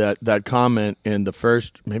nauseated by that comment in the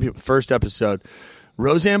first episode.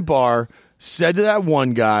 Roseanne Barr said to that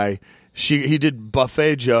one guy, he did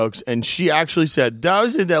buffet jokes, and she actually said,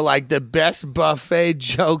 those are the best buffet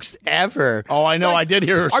jokes ever. Oh, I know. I did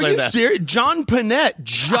hear her say that. Are you serious? John Panette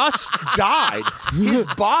just died. His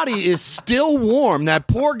body is still warm. That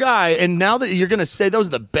poor guy. And now that you're going to say those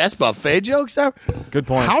are the best buffet jokes ever? Good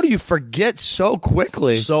point. How do you forget so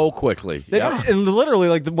quickly? So quickly. Yeah. And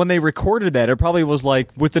literally, when they recorded that, it probably was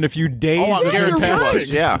within a few days. Oh, I guarantee it right.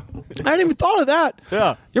 was. Yeah. I hadn't even thought of that.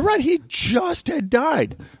 Yeah. You're right. He just had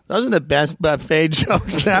died. Those are the best buffet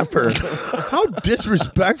jokes ever. How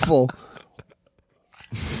disrespectful.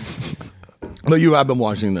 But you have been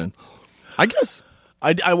watching then. I guess.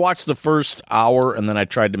 I watched the first hour, and then I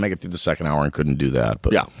tried to make it through the second hour and couldn't do that.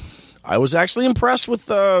 But yeah. I was actually impressed with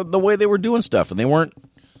the way they were doing stuff. And they weren't,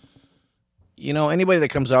 anybody that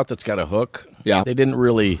comes out that's got a hook, they didn't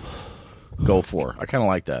really go for. I kind of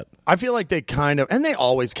like that. I feel like they and they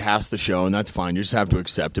always cast the show, and that's fine. You just have to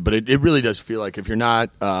accept it. But it really does feel like if you're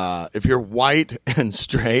not, if you're white and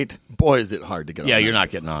straight, boy, is it hard to get on. Yeah, you're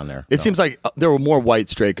not getting on there. It seems like there were more white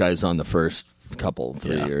straight guys on the first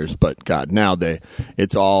three years, but God, now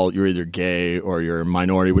it's all you're either gay or you're a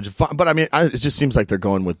minority, which is fun. But I mean, it just seems like they're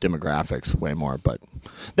going with demographics way more. But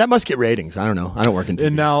that must get ratings. I don't know. I don't work in TV.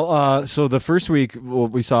 And now, so the first week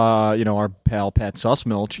we saw, our pal Pat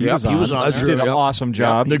Sussmilch. He was on. Did an awesome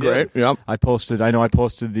job. They're great. Yep. I posted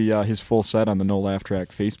the his full set on the No Laugh Track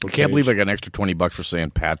Facebook. I can't believe I got an extra $20 for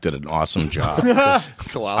saying Pat did an awesome job.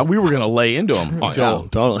 We were going to lay into him until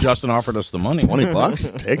Justin offered us the money.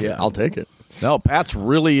 $20, take it. I'll take it. No, Pat's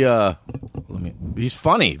really he's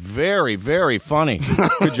funny. Very, very funny.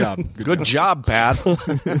 Good job. Good job, Pat.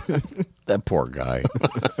 That poor guy.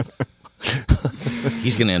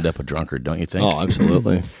 He's going to end up a drunkard, don't you think? Oh,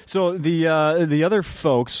 absolutely. So the other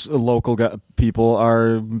folks, local people,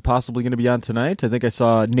 are possibly going to be on tonight. I think I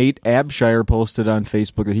saw Nate Abshire posted on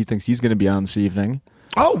Facebook that he thinks he's going to be on this evening.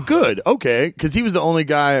 Oh, good. Okay, because he was the only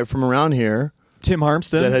guy from around here. Tim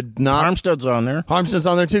Harmstead. That had not. Harmstead's on there. Harmstead's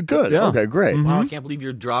on there too. Good. Yeah. Okay, great. Mm-hmm. Wow, I can't believe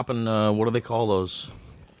you're dropping. What do they call those?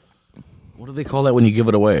 What do they call that when you give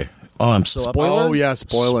it away? Oh, I'm so spoiler. Oh yeah,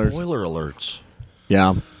 spoilers. Spoiler alerts.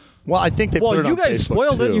 Yeah. Well, I think they. Put it on you guys Facebook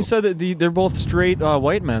spoiled too. it. You said that they're both straight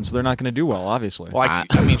white men, so they're not going to do well. Obviously. Well,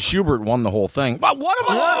 I mean, Schubert won the whole thing. But what am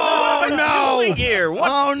I doing here? What?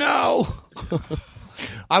 Oh no!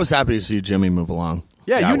 I was happy to see Jimmy move along.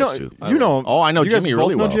 Yeah, you know. Oh, I know you Jimmy guys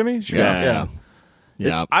really both well. know Jimmy? Sure.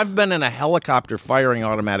 Yeah. I've been in a helicopter firing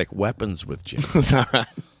automatic weapons with Jimmy. Right.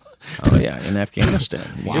 Oh, yeah, in Afghanistan.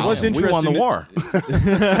 Wow. It was interesting. We won the war.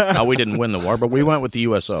 No, we didn't win the war, but we went with the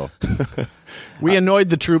USO. We annoyed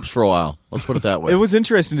the troops for a while. Let's put it that way. It was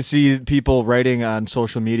interesting to see people writing on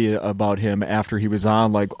social media about him after he was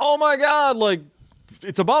on, like, oh, my God, like,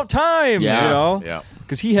 it's about time, Yeah.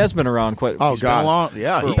 Because he has been around quite Oh,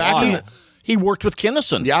 God. He worked with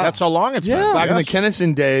Kinnison. Yeah. That's how long it's been. Back in the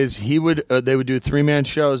Kinnison days, they would do 3-man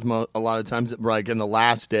shows a lot of times. Like in the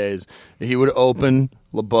last days, he would open,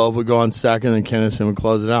 LeBeau would go on second, and Kinnison would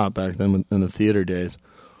close it out back then in the theater days.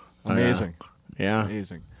 Amazing. Yeah.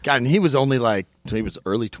 Amazing. God, and he was only he was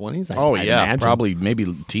early 20s? I imagine. Probably maybe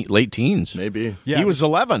late teens. Maybe. Yeah. He was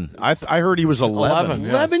 11. I heard he was 11.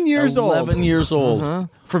 11 years old. 11 years old. Uh-huh.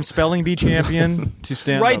 From spelling bee champion to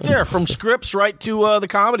stand Right there, from scripts right to the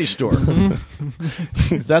Comedy Store.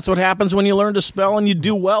 That's what happens when you learn to spell and you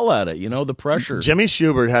do well at it. The pressure. Jimmy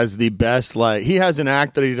Schubert has the best, he has an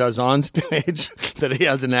act that he does on stage that he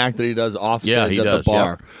has an act that he does off stage at the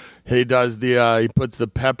bar. Yeah. he does he puts the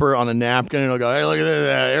pepper on a napkin and he'll go, hey, look at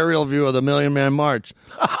that aerial view of the Million Man March.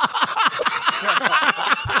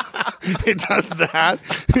 He does that.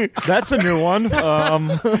 That's a new one.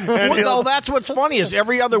 Well, that's what's funny is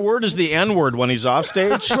every other word is the N word when he's off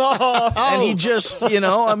stage, and he just,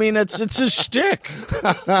 I mean, it's his shtick.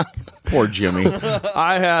 Poor Jimmy.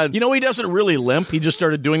 He doesn't really limp. He just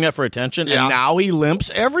started doing that for attention, and now he limps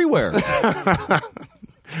everywhere.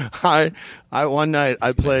 One night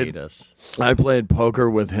I played poker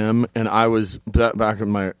with him, and I was back in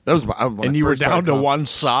my. And you were down to one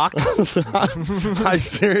sock.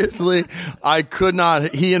 I could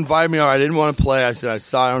not. He invited me over. I didn't want to play. I said,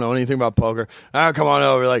 I don't know anything about poker. Come on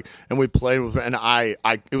over. And we played with. And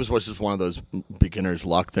it was just one of those beginner's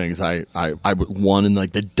luck things. I won in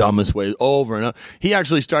like the dumbest way over and over. He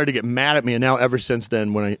actually started to get mad at me, and now ever since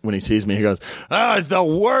then, when he sees me, he goes, it's the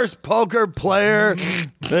worst poker player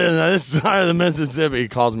in this side of the Mississippi. He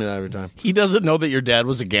calls me that every time. He doesn't know that your dad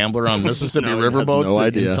was a gambler on Mississippi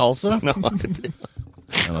riverboats in Tulsa? No idea.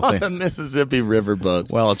 On the Mississippi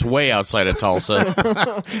riverboats. Well, it's way outside of Tulsa.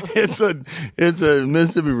 It's a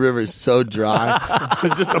Mississippi River is so dry.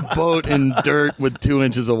 It's just a boat in dirt with 2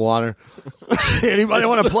 inches of water. Anybody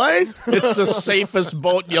want to play? It's the safest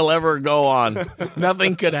boat you'll ever go on.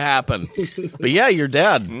 Nothing could happen. But yeah, your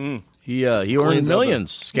dad, he earned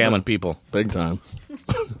millions scamming people. Big time.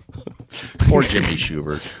 Poor Jimmy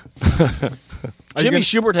Schubert. Jimmy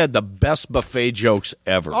Schubert had the best buffet jokes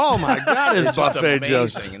ever. Oh, my God, his buffet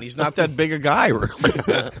jokes. And he's not that big a guy, really.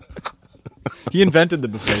 He invented the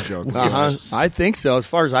buffet joke. Yes. I think so, as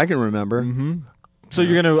far as I can remember. Mm-hmm. So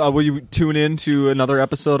you're going to, will you tune in to another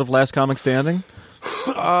episode of Last Comic Standing?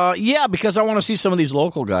 Yeah, because I want to see some of these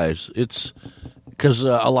local guys. Because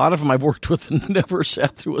a lot of them I've worked with and never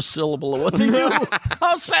sat through a syllable of what they do.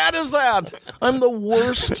 How sad is that? I'm the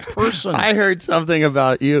worst person. I heard something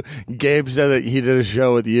about you. Gabe said that he did a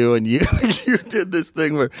show with you, and you did this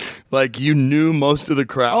thing where, like, you knew most of the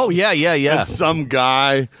crowd. Oh, yeah. And some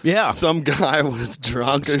guy was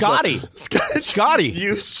drunk. Scotty. Scotty.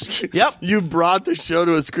 You brought the show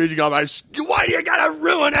to a screeching halt. Why do you got to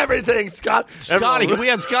ruin everything, Scott? We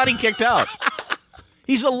had Scotty kicked out.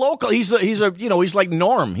 He's a local. He's like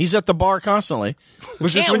Norm. He's at the bar constantly.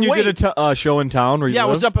 Was this when you did a show in town? Where it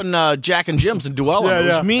was up in Jack and Jim's in Duella. It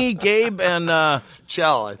was me, Gabe, and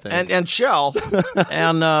Chell, I think, and Chell,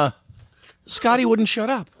 and Scotty wouldn't shut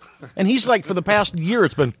up. And he's like, for the past year,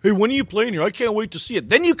 it's been, hey, when are you playing here? I can't wait to see it.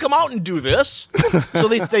 Then you come out and do this. So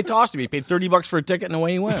they tossed him. He paid $30 for a ticket, and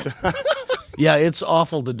away he went. Yeah, it's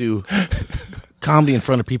awful to do comedy in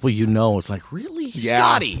front of people you know. It's like, really?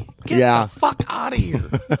 Scotty, get the fuck out of here.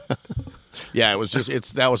 Yeah, it was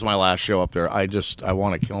just that was my last show up there. I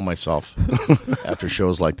want to kill myself after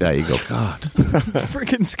shows like that. You go, God.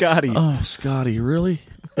 Freaking Scotty. Oh, Scotty, really?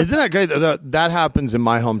 Isn't that great? That happens in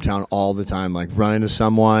my hometown all the time. Like running to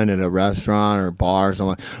someone at a restaurant or a bar or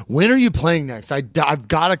something. Like, when are you playing next? I've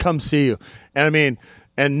got to come see you. And I mean,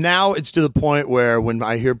 and now it's to the point where when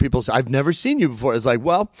I hear people say, I've never seen you before, it's like,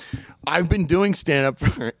 well, I've been doing stand-up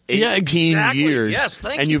for 18 years. Yes,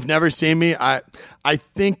 thank and you. You've never seen me. I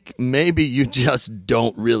think maybe you just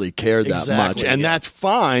don't really care that much. And that's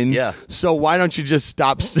fine. Yeah. So why don't you just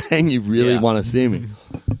stop saying you really want to see me?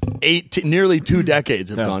 Nearly 2 decades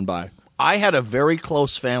have gone by. I had a very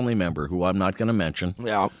close family member who I'm not going to mention.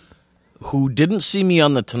 Yeah. Who didn't see me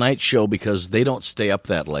on the Tonight Show because they don't stay up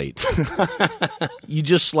that late. You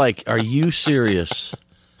just like, are you serious?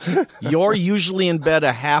 You're usually in bed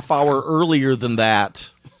a half hour earlier than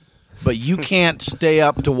that, but you can't stay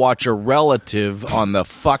up to watch a relative on the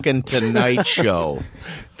fucking Tonight Show.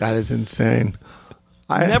 That is insane.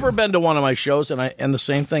 I've never been to one of my shows, and the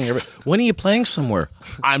same thing. When are you playing somewhere?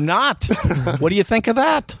 I'm not. What do you think of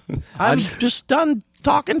that? I'm just done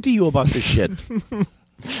talking to you about this shit.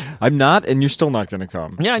 I'm not, and you're still not going to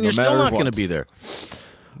come. Yeah, and you're still not going to be there.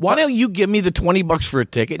 Why don't you give me the $20 for a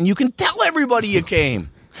ticket, and you can tell everybody you came?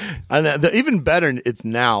 And even better, it's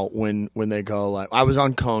now when they go like, I was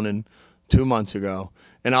on Conan 2 months ago,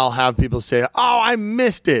 and I'll have people say, "Oh, I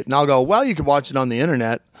missed it," and I'll go, "Well, you can watch it on the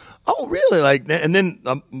internet." Oh, really? Like, and then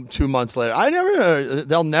 2 months later,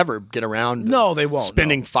 they'll never get around. No, they won't.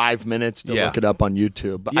 Spending 5 minutes to look it up on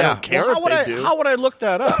YouTube. But I don't care if they do. How would I look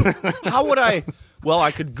that up? How would I? Well,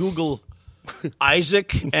 I could Google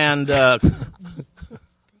Isaac and Conan.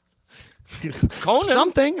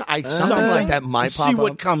 Something like that might pop see up.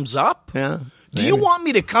 what comes up. Yeah. Do you want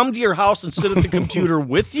me to come to your house and sit at the computer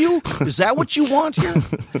with you? Is that what you want here?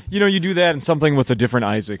 You do that, and something with a different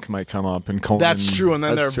Isaac might come up. And Conan. That's true, and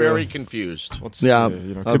then they're very confused.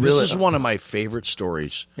 This is one of my favorite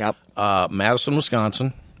stories. Yep. Madison,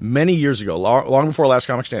 Wisconsin. many years ago, long before Last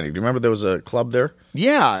Comic Standing. Do you remember there was a club there?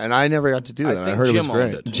 Yeah, and I never got to do that. I heard Jim it was great.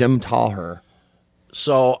 owned it. Jim Tallher.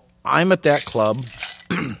 So I'm at that club.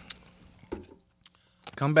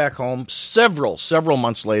 Come back home. Several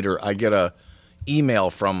months later, I get a email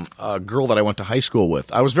from a girl that I went to high school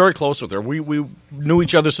with. I was very close with her. We knew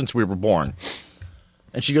each other since we were born.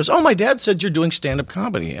 And she goes, "Oh, my dad said you're doing stand-up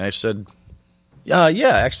comedy." And I said, yeah,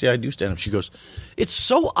 actually I do stand-up. She goes, "It's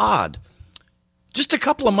so odd. Just a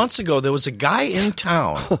couple of months ago, there was a guy in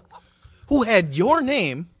town who had your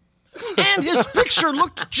name, and his picture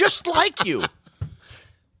looked just like you."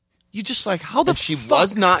 You just like, how the She fuck?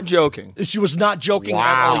 was not joking. She was not joking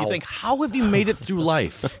at all. You think, how have you made it through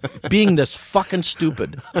life being this fucking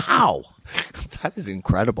stupid? How? That is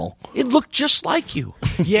incredible. It looked just like you.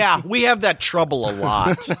 Yeah, we have that trouble a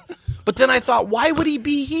lot. But then I thought, why would he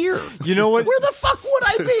be here? You know what? Where the fuck would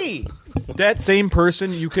I be? That same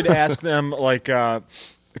person, you could ask them, like,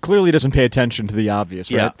 clearly doesn't pay attention to the obvious,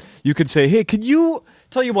 right? Yeah. You could say, "Hey, could you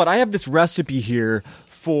tell you what? I have this recipe here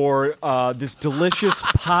for this delicious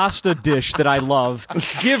pasta dish that I love.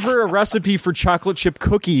 Give her a recipe for chocolate chip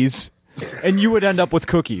cookies." And you would end up with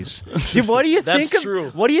cookies. Dude, what do you That's think? true.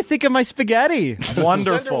 What do you think of my spaghetti?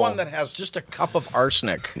 Wonderful. Send her one that has just a cup of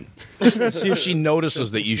arsenic. See if she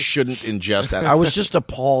notices that you shouldn't ingest that. I was just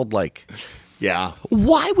appalled, like, Yeah.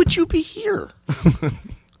 why would you be here?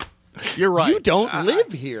 You're right. You don't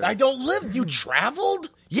live here. I don't live. You traveled?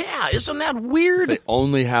 Yeah, isn't that weird? They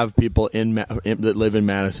only have people that live in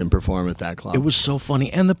Madison perform at that club. It was so funny.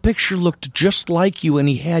 And the picture looked just like you, and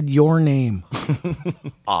he had your name.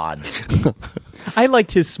 Odd. I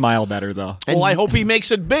liked his smile better, though. Well, I hope he makes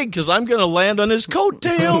it big, because I'm going to land on his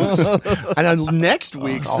coattails. And then next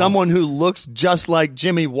week, someone who looks just like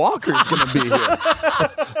Jimmy Walker is going to be here.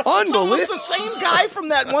 It's almost Unbelievable. the same guy from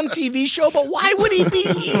that one TV show, but why would he be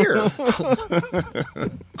here?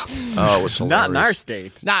 Oh, it was hilarious. Not in our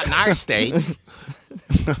state. Not in our state.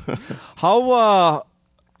 How,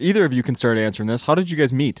 either of you can start answering this. How did you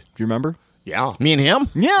guys meet? Do you remember? Yeah. Me and him?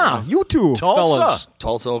 Yeah, you two Tulsa. fellas.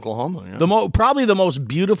 Tulsa, Oklahoma. Yeah. Probably the most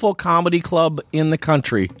beautiful comedy club in the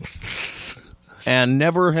country. And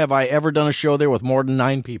never have I ever done a show there with more than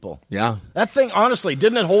 9 people. Yeah. That thing, honestly,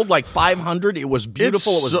 didn't it hold like 500? It was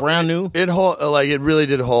beautiful. It was brand new. It really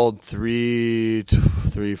did hold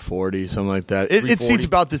 340, something like that. It seats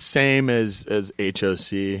about the same as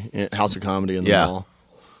HOC, House of Comedy in the mall.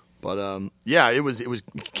 But yeah, it was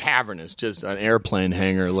cavernous, just an airplane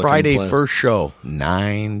hangar. Friday first show,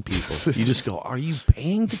 9 people. You just go, are you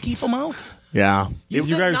paying to keep them out? Yeah. You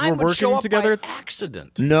guys were working together? By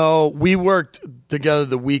accident. No, we worked together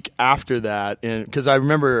the week after that, and because I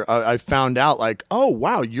remember I found out, like, oh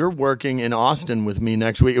wow, you're working in Austin with me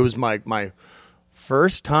next week. It was my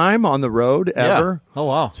first time on the road ever. Oh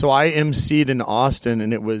wow. So I emceed in Austin,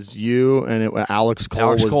 and it was you and Alex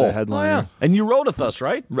Cole was the headliner. Oh, yeah. And you rode with us,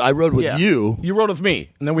 right? I rode with you. You rode with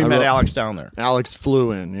me, and then we met Alex down there. Alex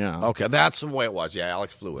flew in. Yeah. Okay, that's the way it was. Yeah,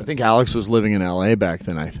 Alex flew in. I think Alex was living in L.A. back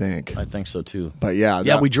then. I think so too. But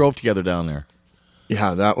yeah, we drove together down there.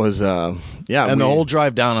 Yeah, that was And the whole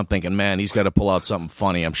drive down, I'm thinking, man, he's got to pull out something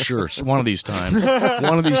funny. I'm sure one of these times.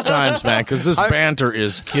 One of these times, man, because this banter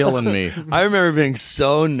is killing me. I remember being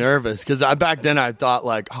so nervous because back then I thought,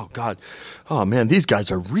 like, oh God, oh man, these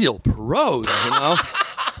guys are real pros, you know.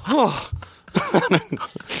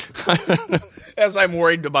 As I'm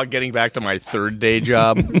worried about getting back to my third day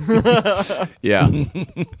job. Yeah.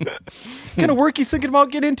 What kind of work you thinking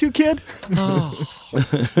about getting into, kid?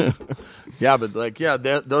 Yeah, but like,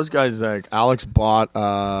 those guys, like Alex bought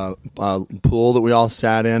a pool that we all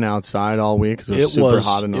sat in outside all week because it was super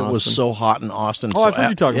hot in Austin. It was so hot in Austin. Oh, I've heard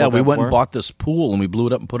you talk about that. Yeah, we went before. and bought this pool and we blew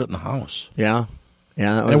it up and put it in the house. Yeah.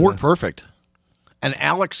 And it worked perfect. And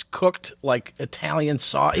Alex cooked like Italian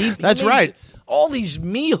sauce. That's right. All these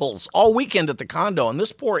meals all weekend at the condo, and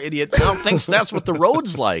this poor idiot now thinks that's what the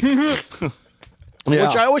road's like. Yeah.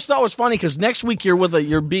 Which I always thought was funny because next week you're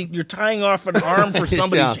you're tying off an arm for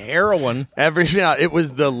somebody's heroin. It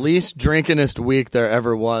was the least drinkingest week there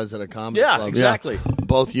ever was at a comedy club. Yeah, exactly.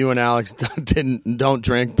 Both you and Alex don't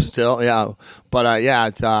drink still. Yeah, but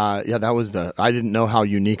that was I didn't know how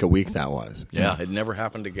unique a week that was. Yeah, it never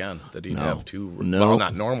happened again that he'd have two. No. Well,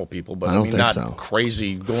 not normal people, but I don't mean, think not so.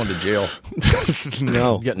 crazy going to jail.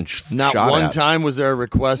 No, Getting not shot one at. time was there a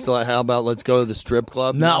request like, how about let's go to the strip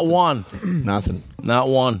club? Not one. Nothing. Not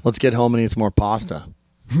one. Let's get home and eat some more pasta.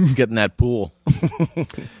 Get in that pool.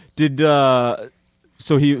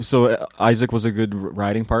 So Isaac was a good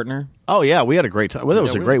riding partner? Oh yeah, we had a great time. Well, that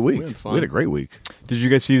was a great week. we had fun. We had a great week. Did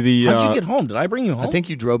you guys see the How'd you get home? Did I bring you home? I think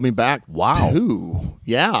you drove me back. Wow. Too.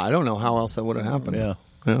 Yeah, I don't know how else that would have happened. Yeah.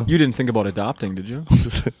 Yeah. You didn't think about adopting, did you?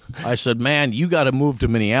 I said, man, you got to move to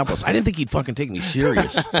Minneapolis. I didn't think he'd fucking take me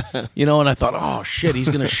serious. And I thought, oh, shit, he's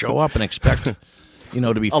going to show up and expect, to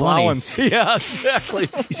be allowance. funny. Yeah, exactly.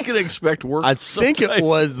 He's going to expect work. I think it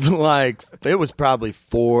was probably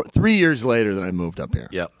 3 years later that I moved up here.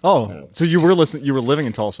 Yep. Oh, so you were living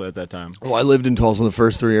in Tulsa at that time. Well, I lived in Tulsa the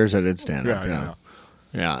first 3 years I did stand-up. Yeah.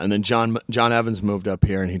 Yeah, and then John Evans moved up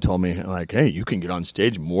here, and he told me, like, hey, you can get on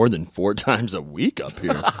stage more than 4 times a week up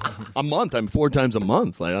here. A month. I'm 4 times a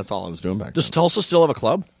month. Like, that's all I was doing back then. Does Tulsa still have a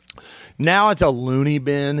club? Now it's a loony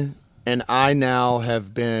bin, and I now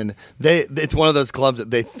have been it's one of those clubs that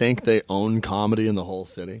they think they own comedy in the whole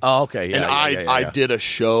city. Oh, okay. Yeah, and I did a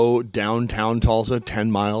show downtown Tulsa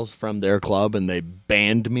 10 miles from their club, and they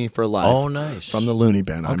banned me for life. Oh, nice. From the loony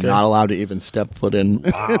bin. I'm not allowed to even step foot in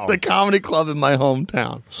the comedy club in my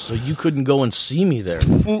hometown. So you couldn't go and see me there.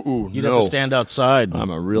 You'd have to stand outside. I'm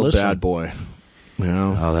a real bad boy.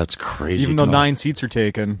 Oh, that's crazy. Even though 9 seats are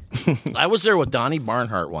taken. I was there with Donnie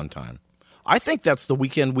Barnhart one time. I think that's the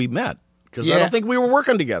weekend we met because I don't think we were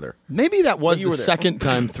working together. Maybe that was the second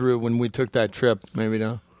time through when we took that trip. Maybe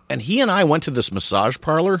no. And he and I went to this massage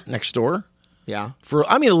parlor next door. Yeah.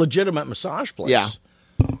 A legitimate massage place. Yeah.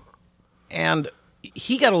 And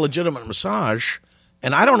he got a legitimate massage,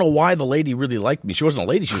 and I don't know why the lady really liked me. She wasn't a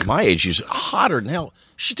lady. She was my age. She was hotter than hell.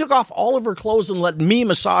 She took off all of her clothes and let me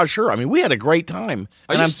massage her. I mean, we had a great time.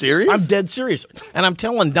 Are you serious? I'm dead serious. And I'm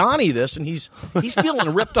telling Donnie this, and he's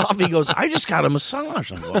feeling ripped off. He goes, I just got a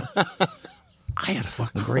massage. I'm going, I had a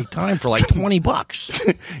fucking great time for like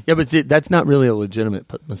 $20. Yeah, but see, that's not really a legitimate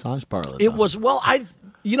massage parlor. It was,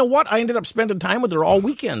 you know what? I ended up spending time with her all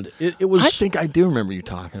weekend. It was. I think I do remember you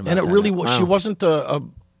talking about. And it really was. Wow. She wasn't a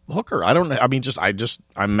hooker. I don't know. I mean,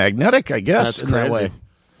 I'm magnetic, I guess. That's crazy. That way.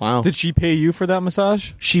 Wow. Did she pay you for that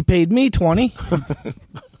massage? She paid me $20.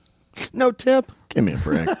 No tip. Give me a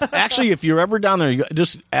break. Actually, if you're ever down there, you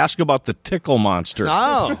just ask about the Tickle Monster.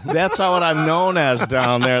 Oh, that's how I'm known as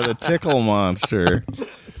down there, the Tickle Monster.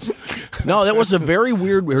 No, that was a very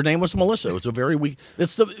weird. Her name was Melissa. It was a very weak.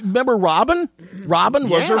 Remember Robin? Robin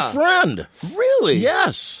was her friend. Really?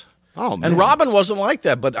 Yes. Oh, man. And Robin wasn't like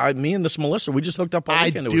that, but me and this Melissa, we just hooked up all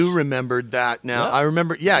weekend. I do remember that now. Yeah. I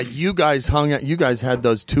remember. Yeah, you guys hung out. You guys had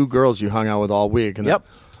those 2 girls you hung out with all week. And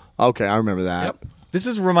okay, I remember that. Yep.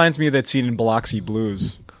 This reminds me of that scene in Biloxi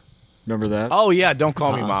Blues. Remember that? Oh yeah, don't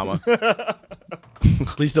call me Mama.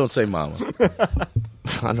 Please don't say Mama.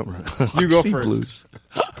 I don't remember. You go first. Blues.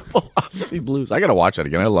 Biloxi Blues. I gotta watch that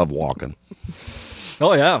again. I love walking.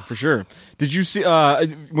 Oh yeah, for sure. Did you see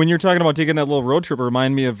when you're talking about taking that little road trip? It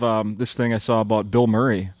reminded me of this thing I saw about Bill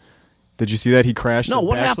Murray. Did you see that he crashed? No,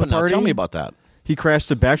 what happened? Party? Tell me about that. He crashed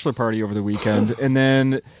a bachelor party over the weekend, and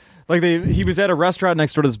then he was at a restaurant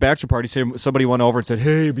next door to this bachelor party. Somebody went over and said,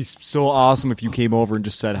 "Hey, it'd be so awesome if you came over and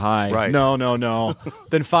just said hi." Right? No.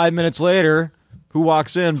 Then 5 minutes later, who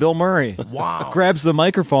walks in? Bill Murray. Wow. Grabs the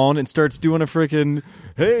microphone and starts doing a freaking.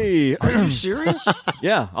 Hey, are you serious?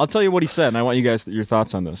 Yeah, I'll tell you what he said, and I want you guys your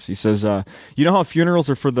thoughts on this. He says, "You know how funerals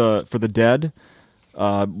are for the dead,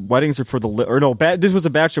 weddings are for the this was a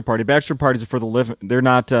bachelor party. Bachelor parties are for the living. They're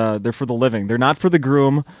not. They're for the living. They're not for the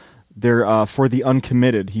groom. They're for the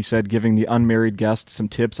uncommitted." He said, giving the unmarried guest some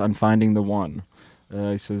tips on finding the one.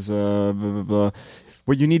 He says, blah, blah, blah.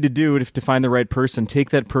 What you need to do to find the right person, take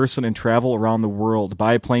that person and travel around the world.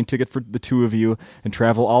 Buy a plane ticket for the 2 of you and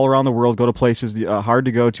travel all around the world. Go to places hard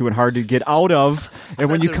to go to and hard to get out of. And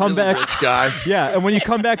when you come back, rich guy. Yeah, and when you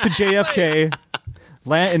come back to JFK,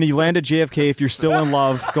 and you land at JFK, if you're still in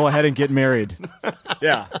love, go ahead and get married.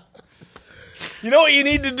 Yeah. You know what you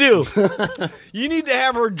need to do? You need to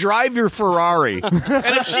have her drive your Ferrari.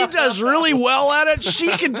 And if she does really well at it, she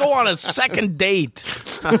can go on a second date.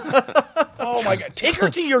 Oh, my God. Take her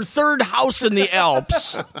to your 3rd house in the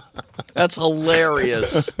Alps. That's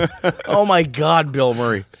hilarious. Oh, my God, Bill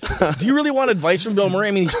Murray. Do you really want advice from Bill Murray?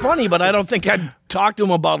 I mean, he's funny, but I don't think I'd talk to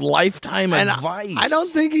him about lifetime advice. I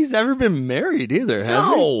don't think he's ever been married either, has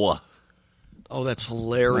he? No. Oh, that's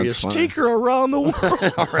hilarious. That's take her around the world.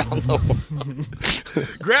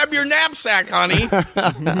 Grab your knapsack, honey.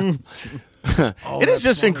 It is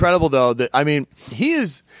just incredible, though, that, I mean,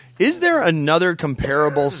 is there another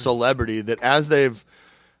comparable celebrity that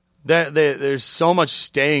there's so much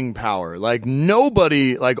staying power? Like,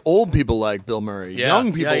 nobody, like, old people like Bill Murray,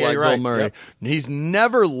 young people like Bill Murray. Yep. He's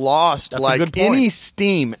never lost, any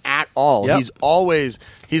steam at all. Yep.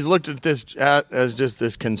 He's looked at this as just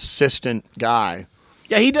this consistent guy.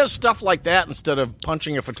 Yeah, he does stuff like that instead of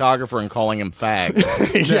punching a photographer and calling him fag.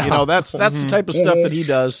 Yeah. You know, that's the type of stuff that he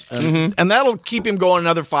does. And that'll keep him going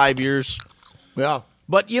another 5 years. Yeah.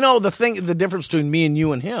 But the difference between me and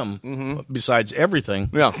you and him, besides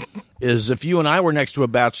everything, is if you and I were next to a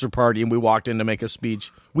bachelor party and we walked in to make a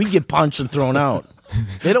speech, we'd get punched and thrown out.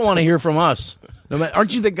 They don't want to hear from us.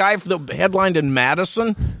 Aren't you the guy for the headlined in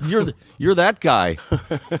Madison? You're that guy.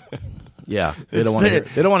 Yeah, they don't want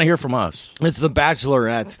to hear from us. It's the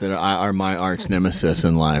bachelorettes that are my arch nemesis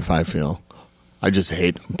in life. I feel. I just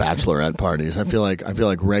hate bachelorette parties. I feel like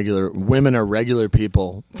regular women are regular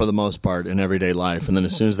people for the most part in everyday life, and then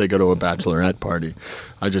as soon as they go to a bachelorette party,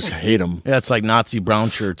 I just hate them. Yeah, it's like Nazi brown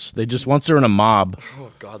shirts. They just once they're in a mob.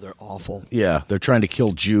 Oh God, they're awful. Yeah, they're trying to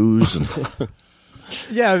kill Jews. And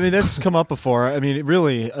yeah, I mean that's come up before. I mean,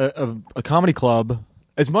 really, a comedy club.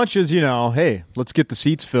 As much as hey, let's get the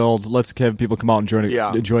seats filled. Let's have people come out and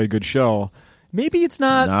enjoy a good show. Maybe it's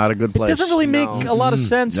not a good place. It doesn't really make a lot of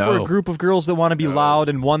sense for a group of girls that want to be loud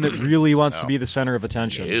and one that really wants to be the center of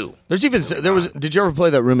attention. Did you ever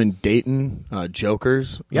play that room in Dayton,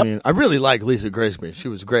 Jokers? Yep. I mean, I really like Lisa Grigsby. She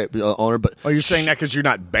was a great owner, but you're saying that because you're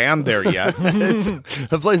not banned there yet?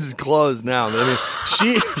 The place is closed now. I mean,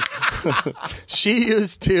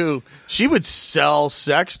 she would sell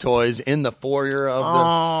sex toys in the foyer of the.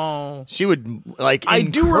 Oh, she would I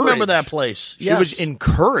do remember that place. She would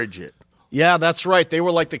encourage it. Yeah, that's right. They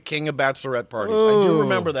were like the king of bachelorette parties. I do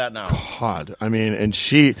remember that now. God, I mean, and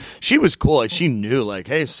she was cool. Like she knew, like,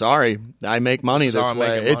 hey, sorry, I make money this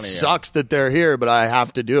way. It sucks that they're here, but I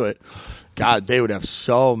have to do it. God, they would have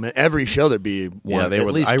so many. Every show there'd be one. At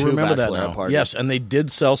least two remember that bachelorette now. parties. Yes, and they did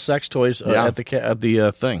sell sex toys at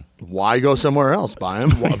the thing. Why go somewhere else? Buy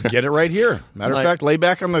them. Well, get it right here. Matter of fact, lay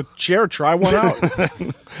back on the chair, try one out.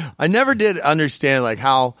 I never did understand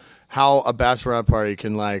how a bachelorette party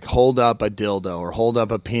can hold up a dildo or hold up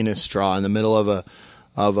a penis straw in the middle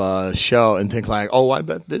of a show and think oh, I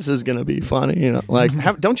bet this is gonna be funny.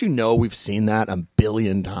 Don't you know we've seen that a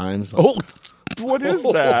billion times? Oh, what is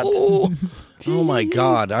that? Oh my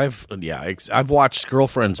God! I've watched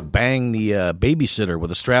girlfriends bang the babysitter with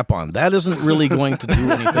a strap on. That isn't really going to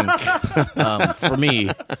do anything for me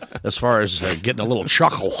as far as getting a little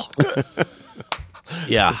chuckle.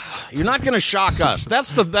 Yeah, you're not going to shock us.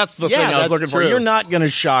 That's the thing I was looking for. You're not going to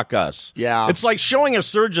shock us. Yeah, it's like showing a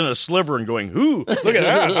surgeon a sliver and going, "Ooh, look at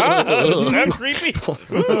that! Isn't that creepy?"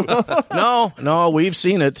 No, we've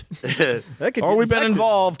seen it, or we've been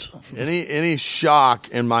involved. Any shock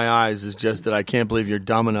in my eyes is just that I can't believe you're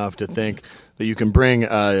dumb enough to think that you can bring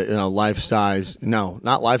life size,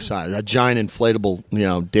 not life size, a giant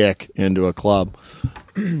inflatable dick into a club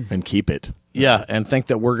and keep it. Yeah, and think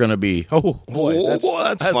that we're going to be, that's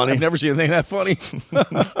funny. I've never seen anything that funny.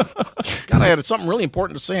 God, I had something really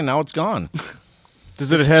important to say, and now it's gone. It's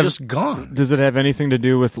just gone. Does it have anything to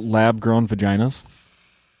do with lab-grown vaginas?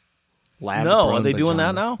 Are they doing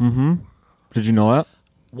that now? Mm-hmm. Did you know that?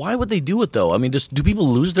 Why would they do it, though? I mean, do people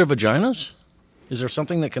lose their vaginas? Is there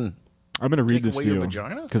something that can I'm going to read this to you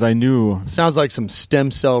vagina? Because I knew. Sounds like some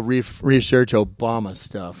stem cell research Obama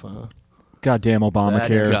stuff, huh? Goddamn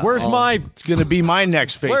Obamacare. Where's it's going to be my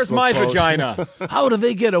next Facebook Where's my post. vagina? How do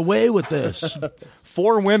they get away with this?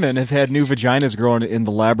 4 women have had new vaginas grown in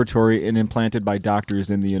the laboratory and implanted by doctors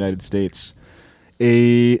in the United States.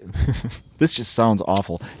 This just sounds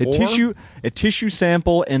awful. A tissue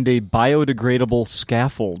sample and a biodegradable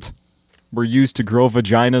scaffold were used to grow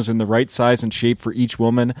vaginas in the right size and shape for each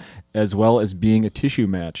woman, as well as being a tissue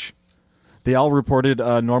match. They all reported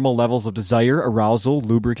normal levels of desire, arousal,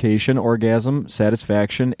 lubrication, orgasm,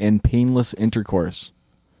 satisfaction, and painless intercourse.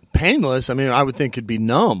 Painless? I mean, I would think it'd be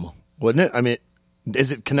numb, wouldn't it? I mean, is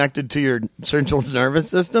it connected to your central nervous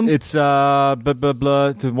system? It's, blah, blah,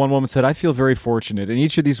 blah. One woman said, I feel very fortunate. In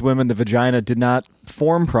each of these women, the vagina did not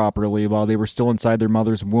form properly while they were still inside their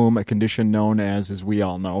mother's womb, a condition known as we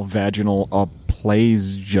all know, vaginal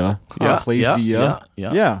aplasia.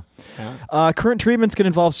 Yeah. Current treatments can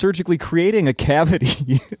involve surgically creating a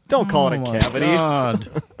cavity. Don't call it a cavity. God.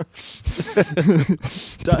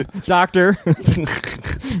 Doctor,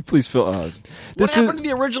 please fill. What happened to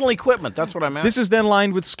the original equipment? That's what I'm asking. This is then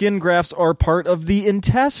lined with skin grafts or part of the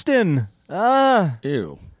intestine.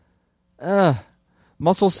 Ew.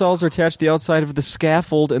 Muscle cells are attached to the outside of the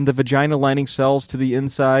scaffold and the vagina lining cells to the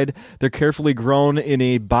inside. They're carefully grown in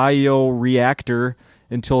a bioreactor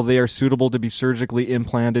until they are suitable to be surgically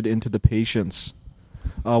implanted into the patients.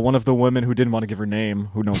 One of the women who didn't want to give her name,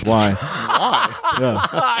 who knows why.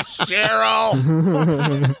 Why? Cheryl!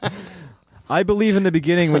 I believe in the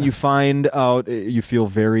beginning when you find out, you feel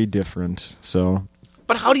very different. So,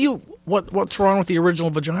 but how do you? What's wrong with the original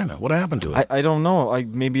vagina? What happened to it? I don't know.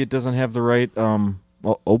 Maybe it doesn't have the right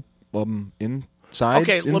sides.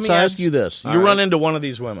 Okay, let me insides? ask you this: All you right. run into one of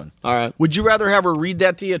these women. All right. Would you rather have her read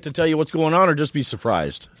that to you to tell you what's going on, or just be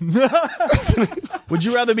surprised? Would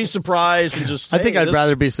you rather be surprised and just? I think "Hey, I'd this-"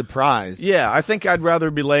 rather be surprised. Yeah, I think I'd rather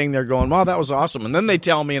be laying there going, "Wow, that was awesome," and then they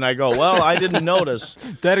tell me, and I go, "Well, I didn't notice."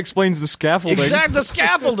 That explains the scaffolding. Exact the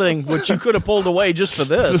scaffolding, which you could have pulled away just for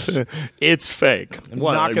this. It's fake.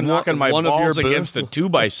 What, knocking my one of your balls boobs? against a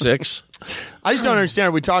 2x6. I just don't understand.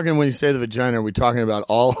 Are we talking, when you say the vagina, are we talking about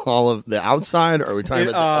all of the outside, or are we talking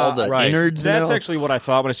about all the right. innards? That's now? actually what I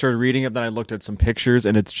thought when I started reading it. Then I looked at some pictures,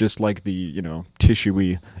 and it's just like the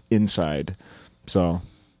tissuey inside. So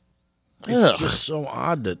It's just so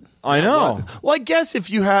odd that I know. Well, I guess if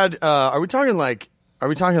you had, are we talking like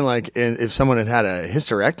if someone had a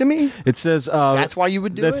hysterectomy? It says That's why you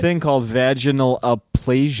would do the it? thing called vaginal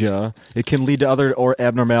aplasia. It can lead to other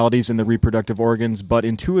abnormalities in the reproductive organs, but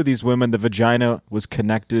in 2 of these women, the vagina was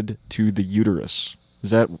connected to the uterus. Is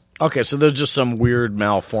that okay? So there's just some weird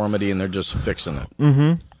malformity, and they're just fixing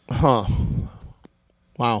it. Huh.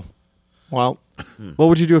 Wow. Well, what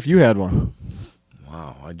would you do if you had one?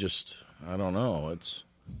 Wow, I don't know. It's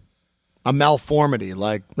a malformity.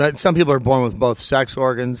 Like that, some people are born with both sex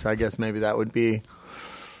organs. I guess maybe that would be.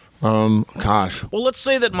 Gosh. well, let's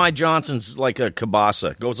say that my Johnson's like a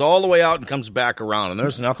kielbasa, goes all the way out and comes back around, and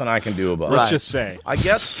there's nothing I can do about it. Let's Right. just say. I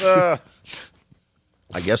guess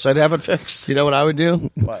I'd have it fixed. You know what I would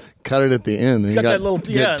do? What? Cut it at the end. Then got you that little-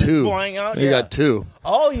 yeah, get 2. flying out, You yeah. got 2.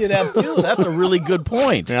 Oh, you'd have 2. That's a really good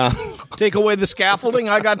point. Yeah. Take away the scaffolding,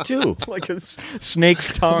 I got 2. Like a snake's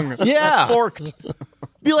tongue. Yeah. Forked.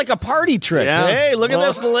 Be like a party trick. Yeah. Hey, look Well- at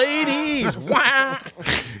this, ladies. Wah.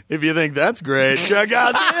 If you think that's great, check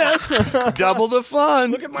out this. Double the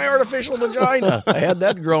fun. Look at my artificial vagina. I had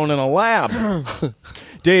that grown in a lab.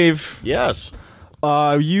 Dave, Yes.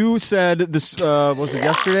 you said this was it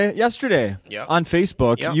yesterday? Yesterday, Yep. on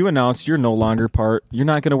Facebook, Yep. you announced you're no longer you're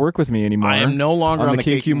not going to work with me anymore. I am no longer on the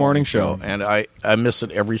KQ Morning Show. and I miss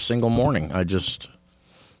it every single morning. I just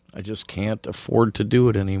can't afford to do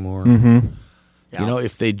it anymore. Mm-hmm. You know,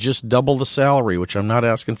 if they just double the salary, which I'm not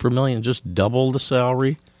asking for a million, just double the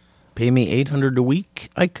salary, pay me $800 a week,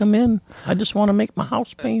 I come in. I just want to make my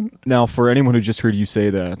house payment. Now, for anyone who just heard you say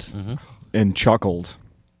that and chuckled,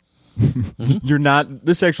 you're not.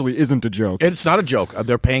 This actually isn't a joke. It's not a joke.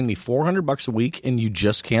 They're paying me $400 a week, and you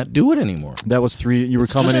just can't do it anymore. That was 3. You were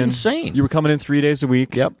coming just in. insane. You were coming in 3 days a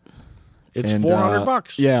week. Yep. It's And,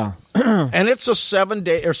 $400. Yeah. And it's a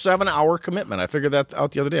 7-day or 7-hour commitment. I figured that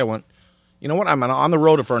out the other day. I went, you know what? I'm on the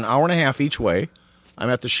road for an hour and a half each way. I'm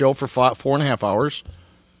at the show for 4.5 hours.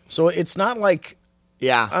 So it's not like,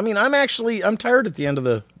 Yeah. I mean, I'm tired at the end of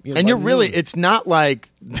the. And you're really, it's not like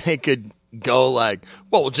they could go like,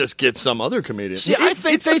 well, we'll just get some other comedian. See, I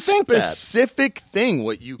think it's they a think that. specific thing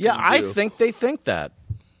what you can Yeah, I do. think they think that.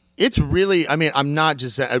 It's really, I mean, I'm not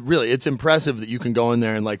just saying, really, it's impressive that you can go in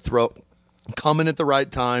there and like come in at the right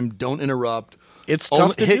time, don't interrupt. It's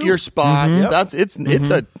tough to hit do. your spots.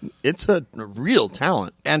 Mm-hmm. It's a real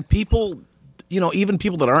talent. And people, even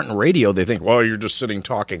people that aren't in radio, they think, well, you're just sitting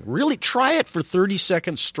talking. Really, try it for 30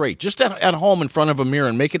 seconds straight, just at home in front of a mirror,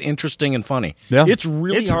 and make it interesting and funny. Yeah. It's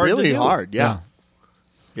really hard to do. hard. Yeah.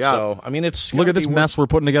 Yeah. So, I mean, it's Look at this mess we're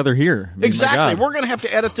putting together here. I mean, my Exactly. God. We're going to have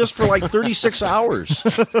to edit this for like 36 hours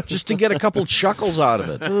just to get a couple chuckles out of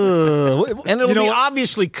it. And it'll be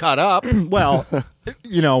obviously cut up, Well,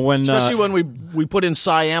 when especially when we put in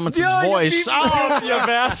Cy Amundsen's voice. Oh, you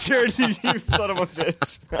bastard! You son of a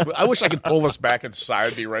bitch! I wish I could pull this back and Cy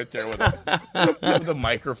would be right there with a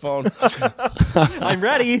microphone. I'm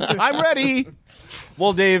ready. I'm ready.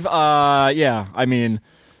 Well, Dave. Yeah. I mean,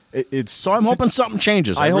 it's So I'm hoping something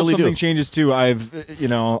changes. I hope really something do. changes too. I've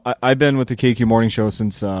been with the KQ Morning Show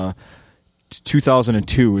since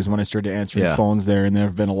 2002 is when I started answering phones there, and there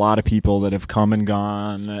have been a lot of people that have come and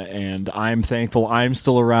gone, and I'm thankful I'm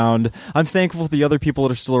still around. I'm thankful for the other people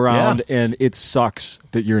that are still around, and it sucks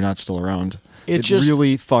that you're not still around. It just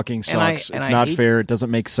really fucking and sucks. I It's not hate- fair. It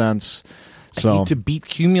doesn't make sense. I So hate to beat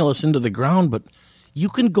Cumulus into the ground, but you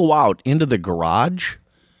can go out into the garage,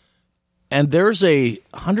 and there's a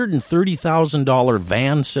 $130,000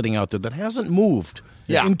 van sitting out there that hasn't moved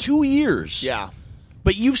in 2 years. Yeah.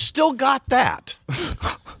 But you've still got that.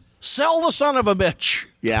 Sell the son of a bitch.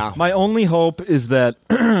 Yeah. my only hope is that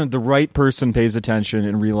the right person pays attention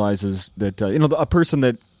and realizes that a person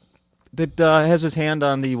that has his hand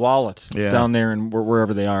on the wallet down there and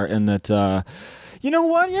wherever they are, and that you know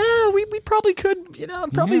what? Yeah, we probably could.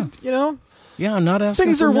 Yeah, I'm not asking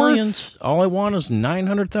Things for are worth- millions. All I want is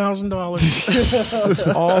 $900,000. That's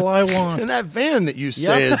all I want. And that van that you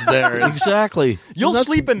say is there. Is, Exactly. You'll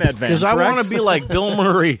sleep in that van Because I correct? want to be like Bill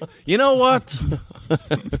Murray. You know what?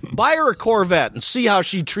 Buy her a Corvette and see how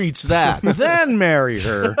she treats that. Then marry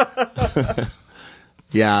her.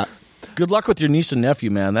 Yeah. Good luck with your niece and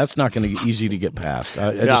nephew, man. That's not going to be easy to get past.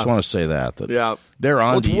 I just want to say that. They're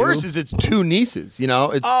on. What's worse is it's two nieces.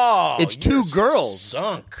 It's two girls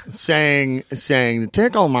saying the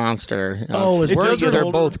tickle monster.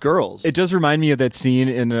 They're both girls. It does remind me of that scene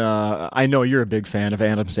in. I know you're a big fan of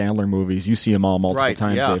Adam Sandler movies. You see them all multiple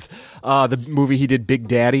times, Dave. The movie he did, Big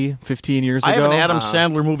Daddy, 15 years ago. I have an Adam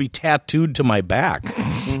Sandler movie tattooed to my back.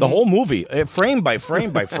 The whole movie, frame by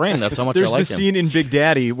frame by frame. That's how much I like him. There's the scene in Big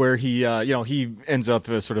Daddy where he ends up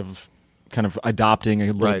sort of kind of adopting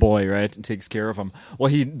a little boy, right, and takes care of him. Well,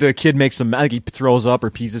 the kid makes him, I think he throws up or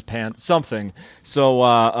pees his pants, something. So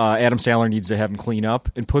Adam Sandler needs to have him clean up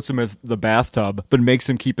and puts him in the bathtub, but makes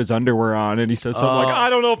him keep his underwear on. And he says something like, I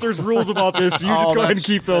don't know if there's rules about this. So you just go ahead and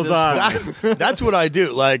keep those on. That's what I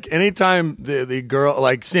do. Like, anytime the girl,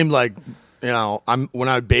 seemed like, when I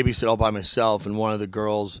would babysit all by myself and one of the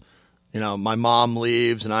girls, my mom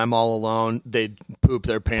leaves and I'm all alone, they'd poop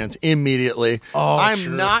their pants immediately.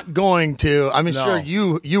 I'm not going to. I mean, sure,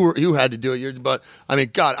 you had to do it, but I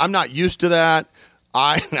mean, God, I'm not used to that.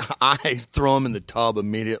 I throw them in the tub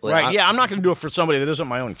immediately. Right? I'm not going to do it for somebody that isn't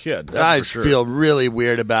my own kid. I just feel really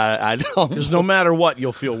weird about it. I don't, because no matter what,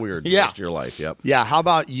 you'll feel weird the rest of your life. Yep. Yeah. How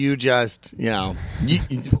about you just I'll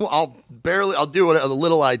do what a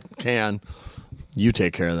little I can. You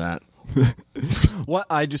take care of that. What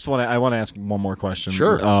I want to ask one more question.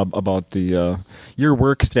 Sure. About your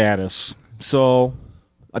work status. So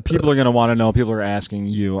people are going to want to know. People are asking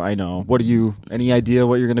you. I know. Any idea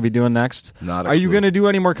what you're going to be doing next? Not. Are you going to do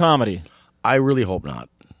any more comedy? I really hope not.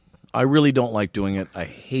 I really don't like doing it. I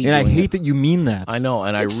hate. And I hate that you mean that. I know,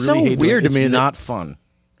 and it's I really hate weird doing it. to me. It's not fun.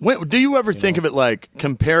 Do you ever think of it like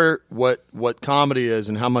compare what comedy is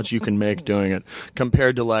and how much you can make doing it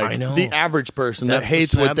compared to the average person that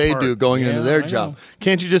hates what they do going into their job?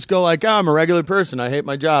 Can't you just go like, I'm a regular person. I hate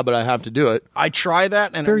my job, but I have to do it. I try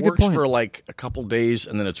that, and it works for like a couple days,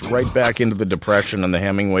 and then it's right back into the depression and the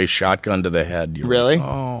Hemingway shotgun to the head. Really?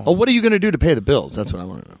 What are you going to do to pay the bills? That's what I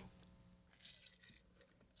want to know.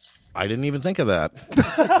 I didn't even think of that.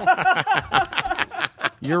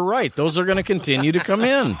 You're right. Those are going to continue to come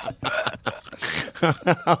in.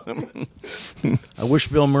 I wish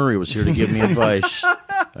Bill Murray was here to give me advice.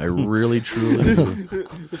 I really, truly do.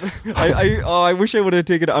 I wish I would have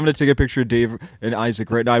taken. I'm going to take a picture of Dave and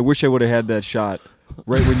Isaac right now. I wish I would have had that shot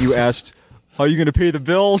right when you asked, "How are you going to pay the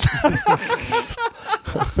bills?"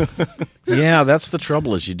 Yeah, that's the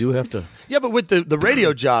trouble. Is you do have to. Yeah, but with the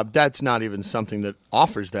radio job, that's not even something that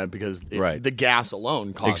offers that because the gas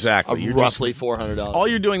alone costs roughly $400. All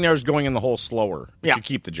you're doing there is going in the hole slower. Yeah, to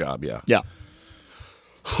keep the job. Yeah. Yeah.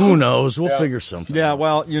 Who knows? We'll figure something. Yeah.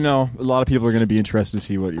 Well, a lot of people are going to be interested to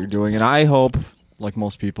see what you're doing, and I hope, like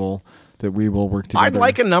most people, that we will work together. I'd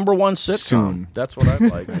like a number one sitcom. Soon. That's what I'd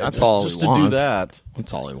like. That's all just he to wants. do that.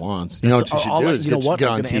 That's all he wants. You know what you should do is get on I'm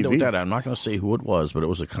going to TV. end it with that. I'm not going to say who it was, but it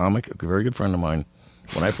was a comic, a very good friend of mine.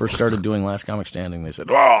 When I first started doing Last Comic Standing, they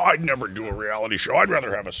said, I'd never do a reality show. I'd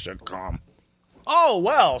rather have a sitcom. Oh,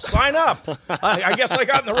 well, sign up. I guess I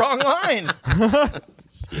got in the wrong line.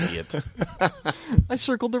 Idiot. I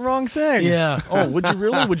circled the wrong thing. Yeah. Oh, would you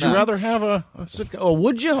really? Would you rather have a sitcom? Oh,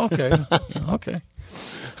 would you? Okay. Okay.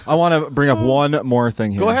 I want to bring up one more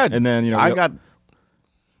thing here. Go ahead. And then, I got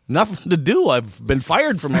nothing to do. I've been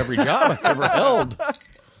fired from every job I've ever held.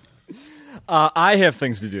 I have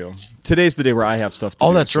things to do. Today's the day where I have stuff to do.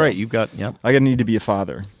 Oh, that's right. You've got, I need to be a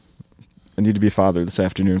father. I need to be a father this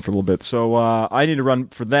afternoon for a little bit. So I need to run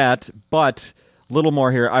for that. But a little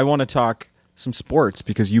more here. I want to talk some sports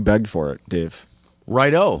because you begged for it, Dave.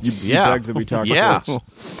 Righto. You begged that we talk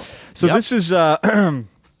sports. So this is going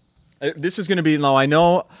to be, now I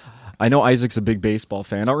know Isaac's a big baseball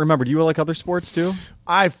fan. I don't remember, do you like other sports too?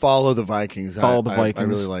 I follow the Vikings. I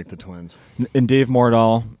really like the Twins. And Dave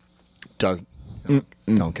Mordahl don't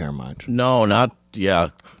care much. No, not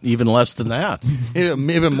even less than that.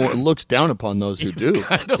 Even more looks down upon those who do.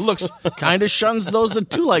 kind of shuns those that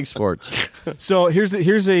do like sports. So here's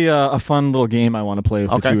a fun little game I want to play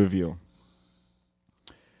with the two of you.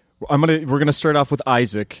 We're gonna start off with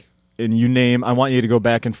Isaac, and I want you to go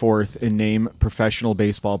back and forth and name professional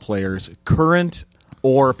baseball players, current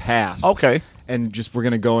or past. Okay. And we're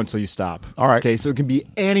going to go until you stop. All right. Okay, so it can be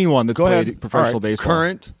anyone that's played professional baseball.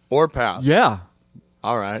 Current or past. Yeah.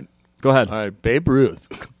 All right. Go ahead. All right, Babe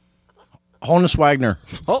Ruth. Honus Wagner.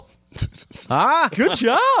 Oh. Good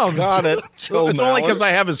job. Got it. It's only because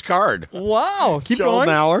I have his card. Wow. Keep Joe going.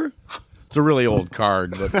 Mauer. It's a really old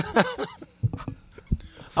card. But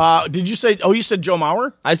did you say, you said Joe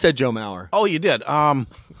Mauer? I said Joe Mauer. Oh, you did.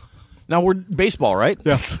 Now we're baseball, right?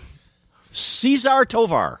 Yeah. Cesar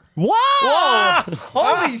Tovar. Wow!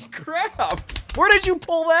 Holy crap! Where did you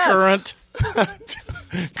pull that?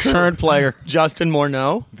 Current player. Justin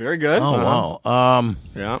Morneau. Very good. Oh, wow.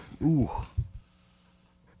 Yeah. Ooh.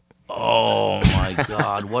 Oh, my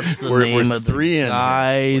God. What's the We're name of the three in.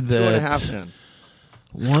 guy We're 2.5 that... in.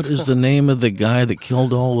 What is the name of the guy that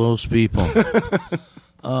killed all those people?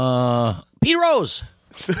 Pete Rose.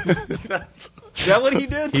 Is that what he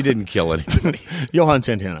did? He didn't kill anybody. Johan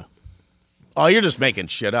Santana. Oh, you're just making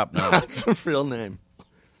shit up now. That's a real name.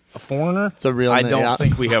 A foreigner? It's a real I name. don't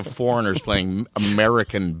think we have foreigners playing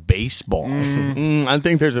American baseball. I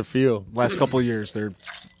think there's a few. Last couple of years, they're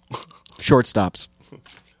shortstops.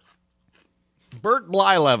 Bert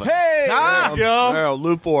Blyleven. Hey! There,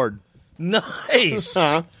 Lou Ford. Nice.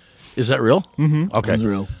 Is that real? Mm-hmm. Okay. It's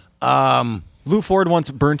real. Lou Ford once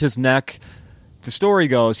burnt his neck. The story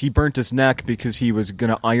goes he burnt his neck because he was going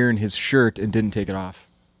to iron his shirt and didn't take it off.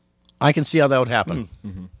 I can see how that would happen.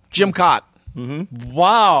 Mm-hmm. Jim Cott.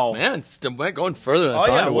 Wow. Man, it's still going further than I Oh,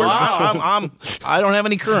 thought yeah. it would. Wow. I don't have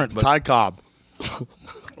any current, but Ty Cobb.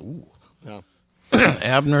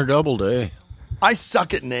 Abner Doubleday. I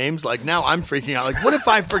suck at names. Like, now I'm freaking out. Like, what if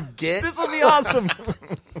I forget? This will be awesome.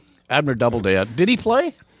 Abner Doubleday. Did he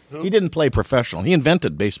play? He didn't play professional. He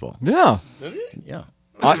invented baseball. Yeah. Yeah.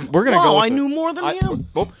 We're going to go with I it. knew more than him.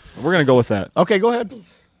 We're going to go with that. Okay, go ahead.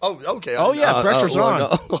 Oh, okay. Oh, yeah, pressure's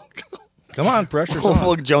on. Come on, pressure's on.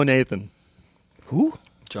 Look, Joe Nathan. Who?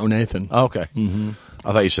 Joe Nathan. Okay. Mm-hmm.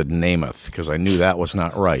 I thought you said Namath because I knew that was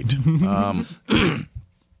not right.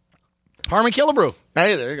 Harmon Killebrew.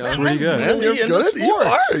 Hey, there you go. Pretty good. Really You're into good. You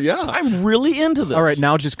sports. are, yeah. I'm really into this. All right,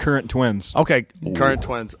 now just current twins. Okay. Current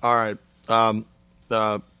twins. All right. Can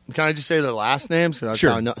I just say their last names? That's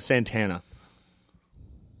Sure. how I know. Santana.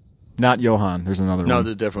 Not Johan. There's another No, one.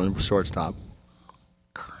 they're different. Shortstop.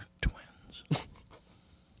 Current twins.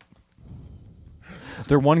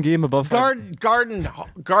 They're one game above. Garden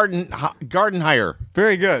Hire.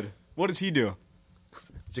 Very good. What does he do?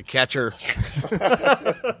 He's a catcher.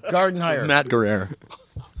 Garden Hire. Matt Guerrero.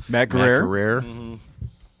 Matt Guerrero. Career.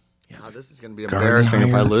 Oh, this is going to be embarrassing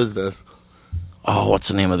if I lose this. Oh, what's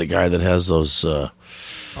the name of the guy that has those?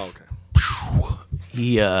 Okay.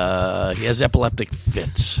 He has epileptic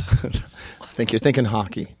fits. I think you're thinking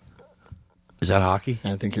hockey. Is that hockey?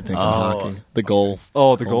 I think you're thinking hockey. The goal.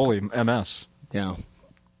 Oh, the goalie, MS. Yeah.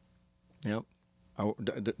 Yep. Oh,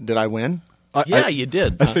 did I win? Yeah, you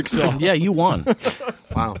did. I think so. Yeah, you won.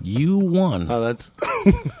 Wow. You won. Oh, that's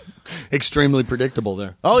extremely predictable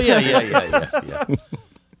there. Oh, yeah.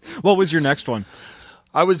 What was your next one?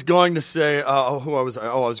 I was going to say, I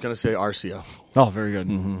was going to say Arcia. Oh, very good.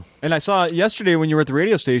 Mm-hmm. And I saw yesterday when you were at the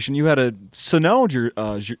radio station, you had a Sano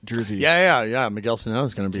jersey. Yeah. Miguel Sano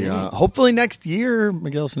is going to be. Hopefully next year,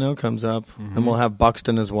 Miguel Sano comes up, and we'll have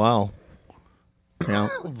Buxton as well. Yeah.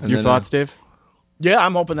 Your thoughts, Dave? Yeah,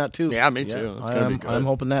 I'm hoping that too. Yeah, me too. It's gonna be good. I'm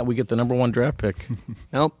hoping that we get the number 1 draft pick.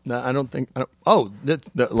 Nope, I don't think.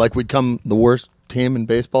 Like we'd come the worst team in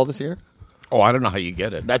baseball this year. Oh, I don't know how you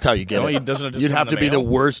get it. That's how you get No, it. doesn't it just You'd come have in to the be the mail?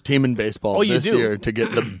 worst team in baseball Oh, you this do? year to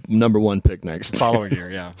get the number 1 pick next. Following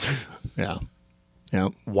year, yeah. Yeah.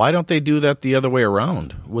 Why don't they do that the other way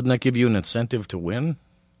around? Wouldn't that give you an incentive to win?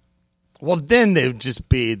 Well, then they'd just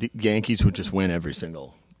be the Yankees would just win every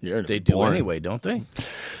single year. They do anyway, don't they?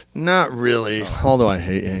 Not really. Although I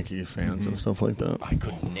hate Yankee fans and stuff like that. I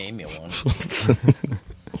couldn't name you one.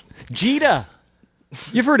 Jeter.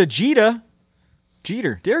 You've heard of Jeter?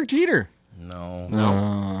 Derek Jeter. No.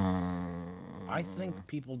 I think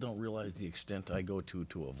people don't realize the extent I go to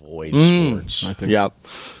avoid sports. I think Yep.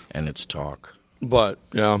 And it's talk. But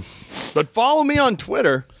follow me on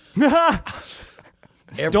Twitter.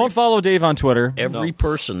 Don't follow Dave on Twitter. Every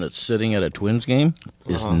person that's sitting at a Twins game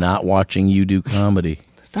is not watching you do comedy.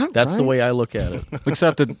 That's the way I look at it.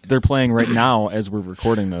 Except that they're playing right now as we're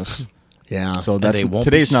recording this. Yeah. So they won't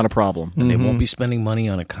today's be- not a problem. And they won't be spending money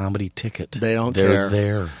on a comedy ticket. They don't They're care.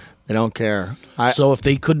 there. They don't care. So if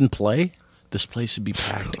they couldn't play, this place would be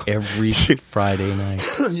packed every Friday night.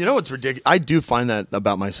 You know what's ridiculous? I do find that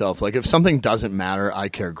about myself. Like, if something doesn't matter, I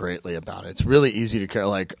care greatly about it. It's really easy to care.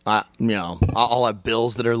 Like, I'll have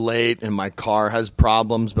bills that are late, and my car has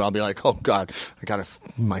problems, but I'll be like, oh, God, I got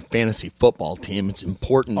my fantasy football team. It's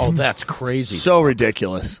important. Oh, that's crazy. So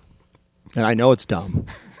ridiculous. And I know it's dumb.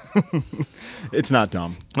 It's not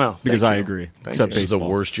dumb. Well, because thank I you. agree. Thank Except you. This is the baseball.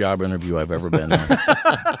 worst job interview I've ever been on.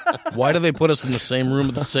 Why do they put us in the same room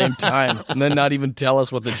at the same time and then not even tell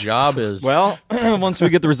us what the job is? Well, once we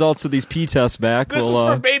get the results of these P tests back, this we'll.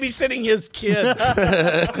 is for babysitting his kid.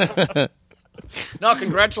 No,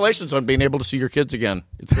 congratulations on being able to see your kids again.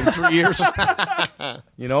 It's been 3 years.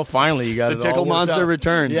 Finally you got The it Tickle all worked Monster out.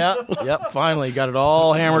 returns. Yep, finally you got it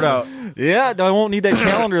all hammered out. Yeah, I won't need that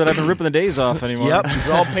calendar that I've been ripping the days off anymore. Yep, he's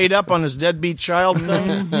all paid up on his deadbeat child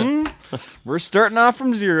thing. We're starting off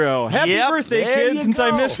from zero. Happy Yep, birthday, there kids, you since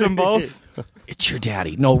I go. missed them both. It's your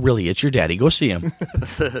daddy. No, really, it's your daddy. Go see him.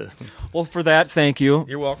 Well, for that, thank you.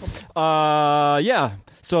 You're welcome. Yeah.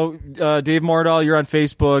 So, Dave Mordahl, you're on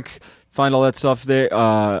Facebook. Find all that stuff there.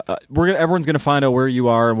 Everyone's gonna find out where you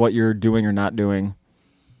are and what you're doing or not doing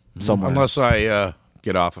somewhere. Unless I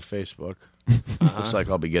get off of Facebook. Looks like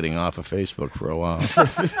I'll be getting off of Facebook for a while.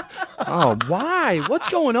 Oh, why? What's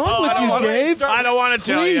going on with you, Dave? I don't want to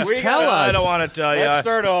tell you. Please tell us. I don't want to tell you. Let's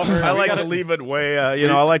start over. I like to leave it way, I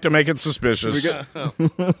like to make it suspicious.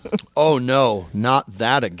 Oh, no, not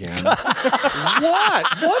that again.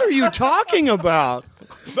 What? What are you talking about?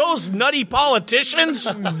 Those nutty politicians,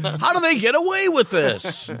 how do they get away with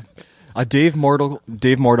this? A Dave Mordahl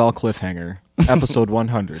cliffhanger, episode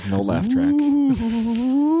 100, no laugh track.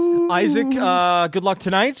 Isaac, good luck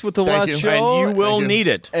tonight with the Thank last you. show. And you will Thank you. need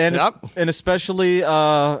it. And Yep. and especially,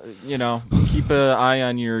 keep an eye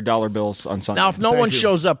on your dollar bills on Sunday. Now, if no Thank one you.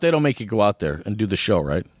 shows up, they don't make you go out there and do the show,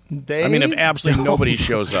 right? I mean, if absolutely nobody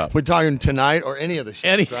shows up. We're talking tonight or any of the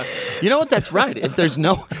shows, right? You know what? That's right. If there's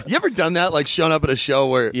no... You ever done that, like showing up at a show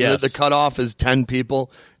where Yes. the cutoff is 10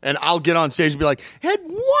 people, and I'll get on stage and be like, had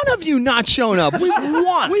one of you not shown up, we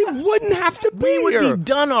wouldn't have to be We would here. be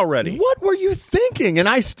done already. What were you thinking? And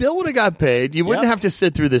I still would have got paid. You wouldn't Yep. have to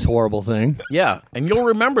sit through this horrible thing. Yeah, and you'll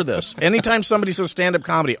remember this. Anytime somebody says stand-up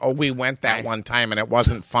comedy, oh, we went that one time and it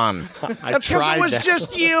wasn't fun. I That's 'cause tried it was that.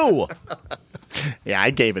 just you. Yeah,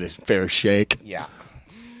 I gave it a fair shake. Yeah.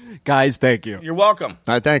 Guys, thank you. You're welcome.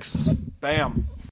 All right, thanks. Bam.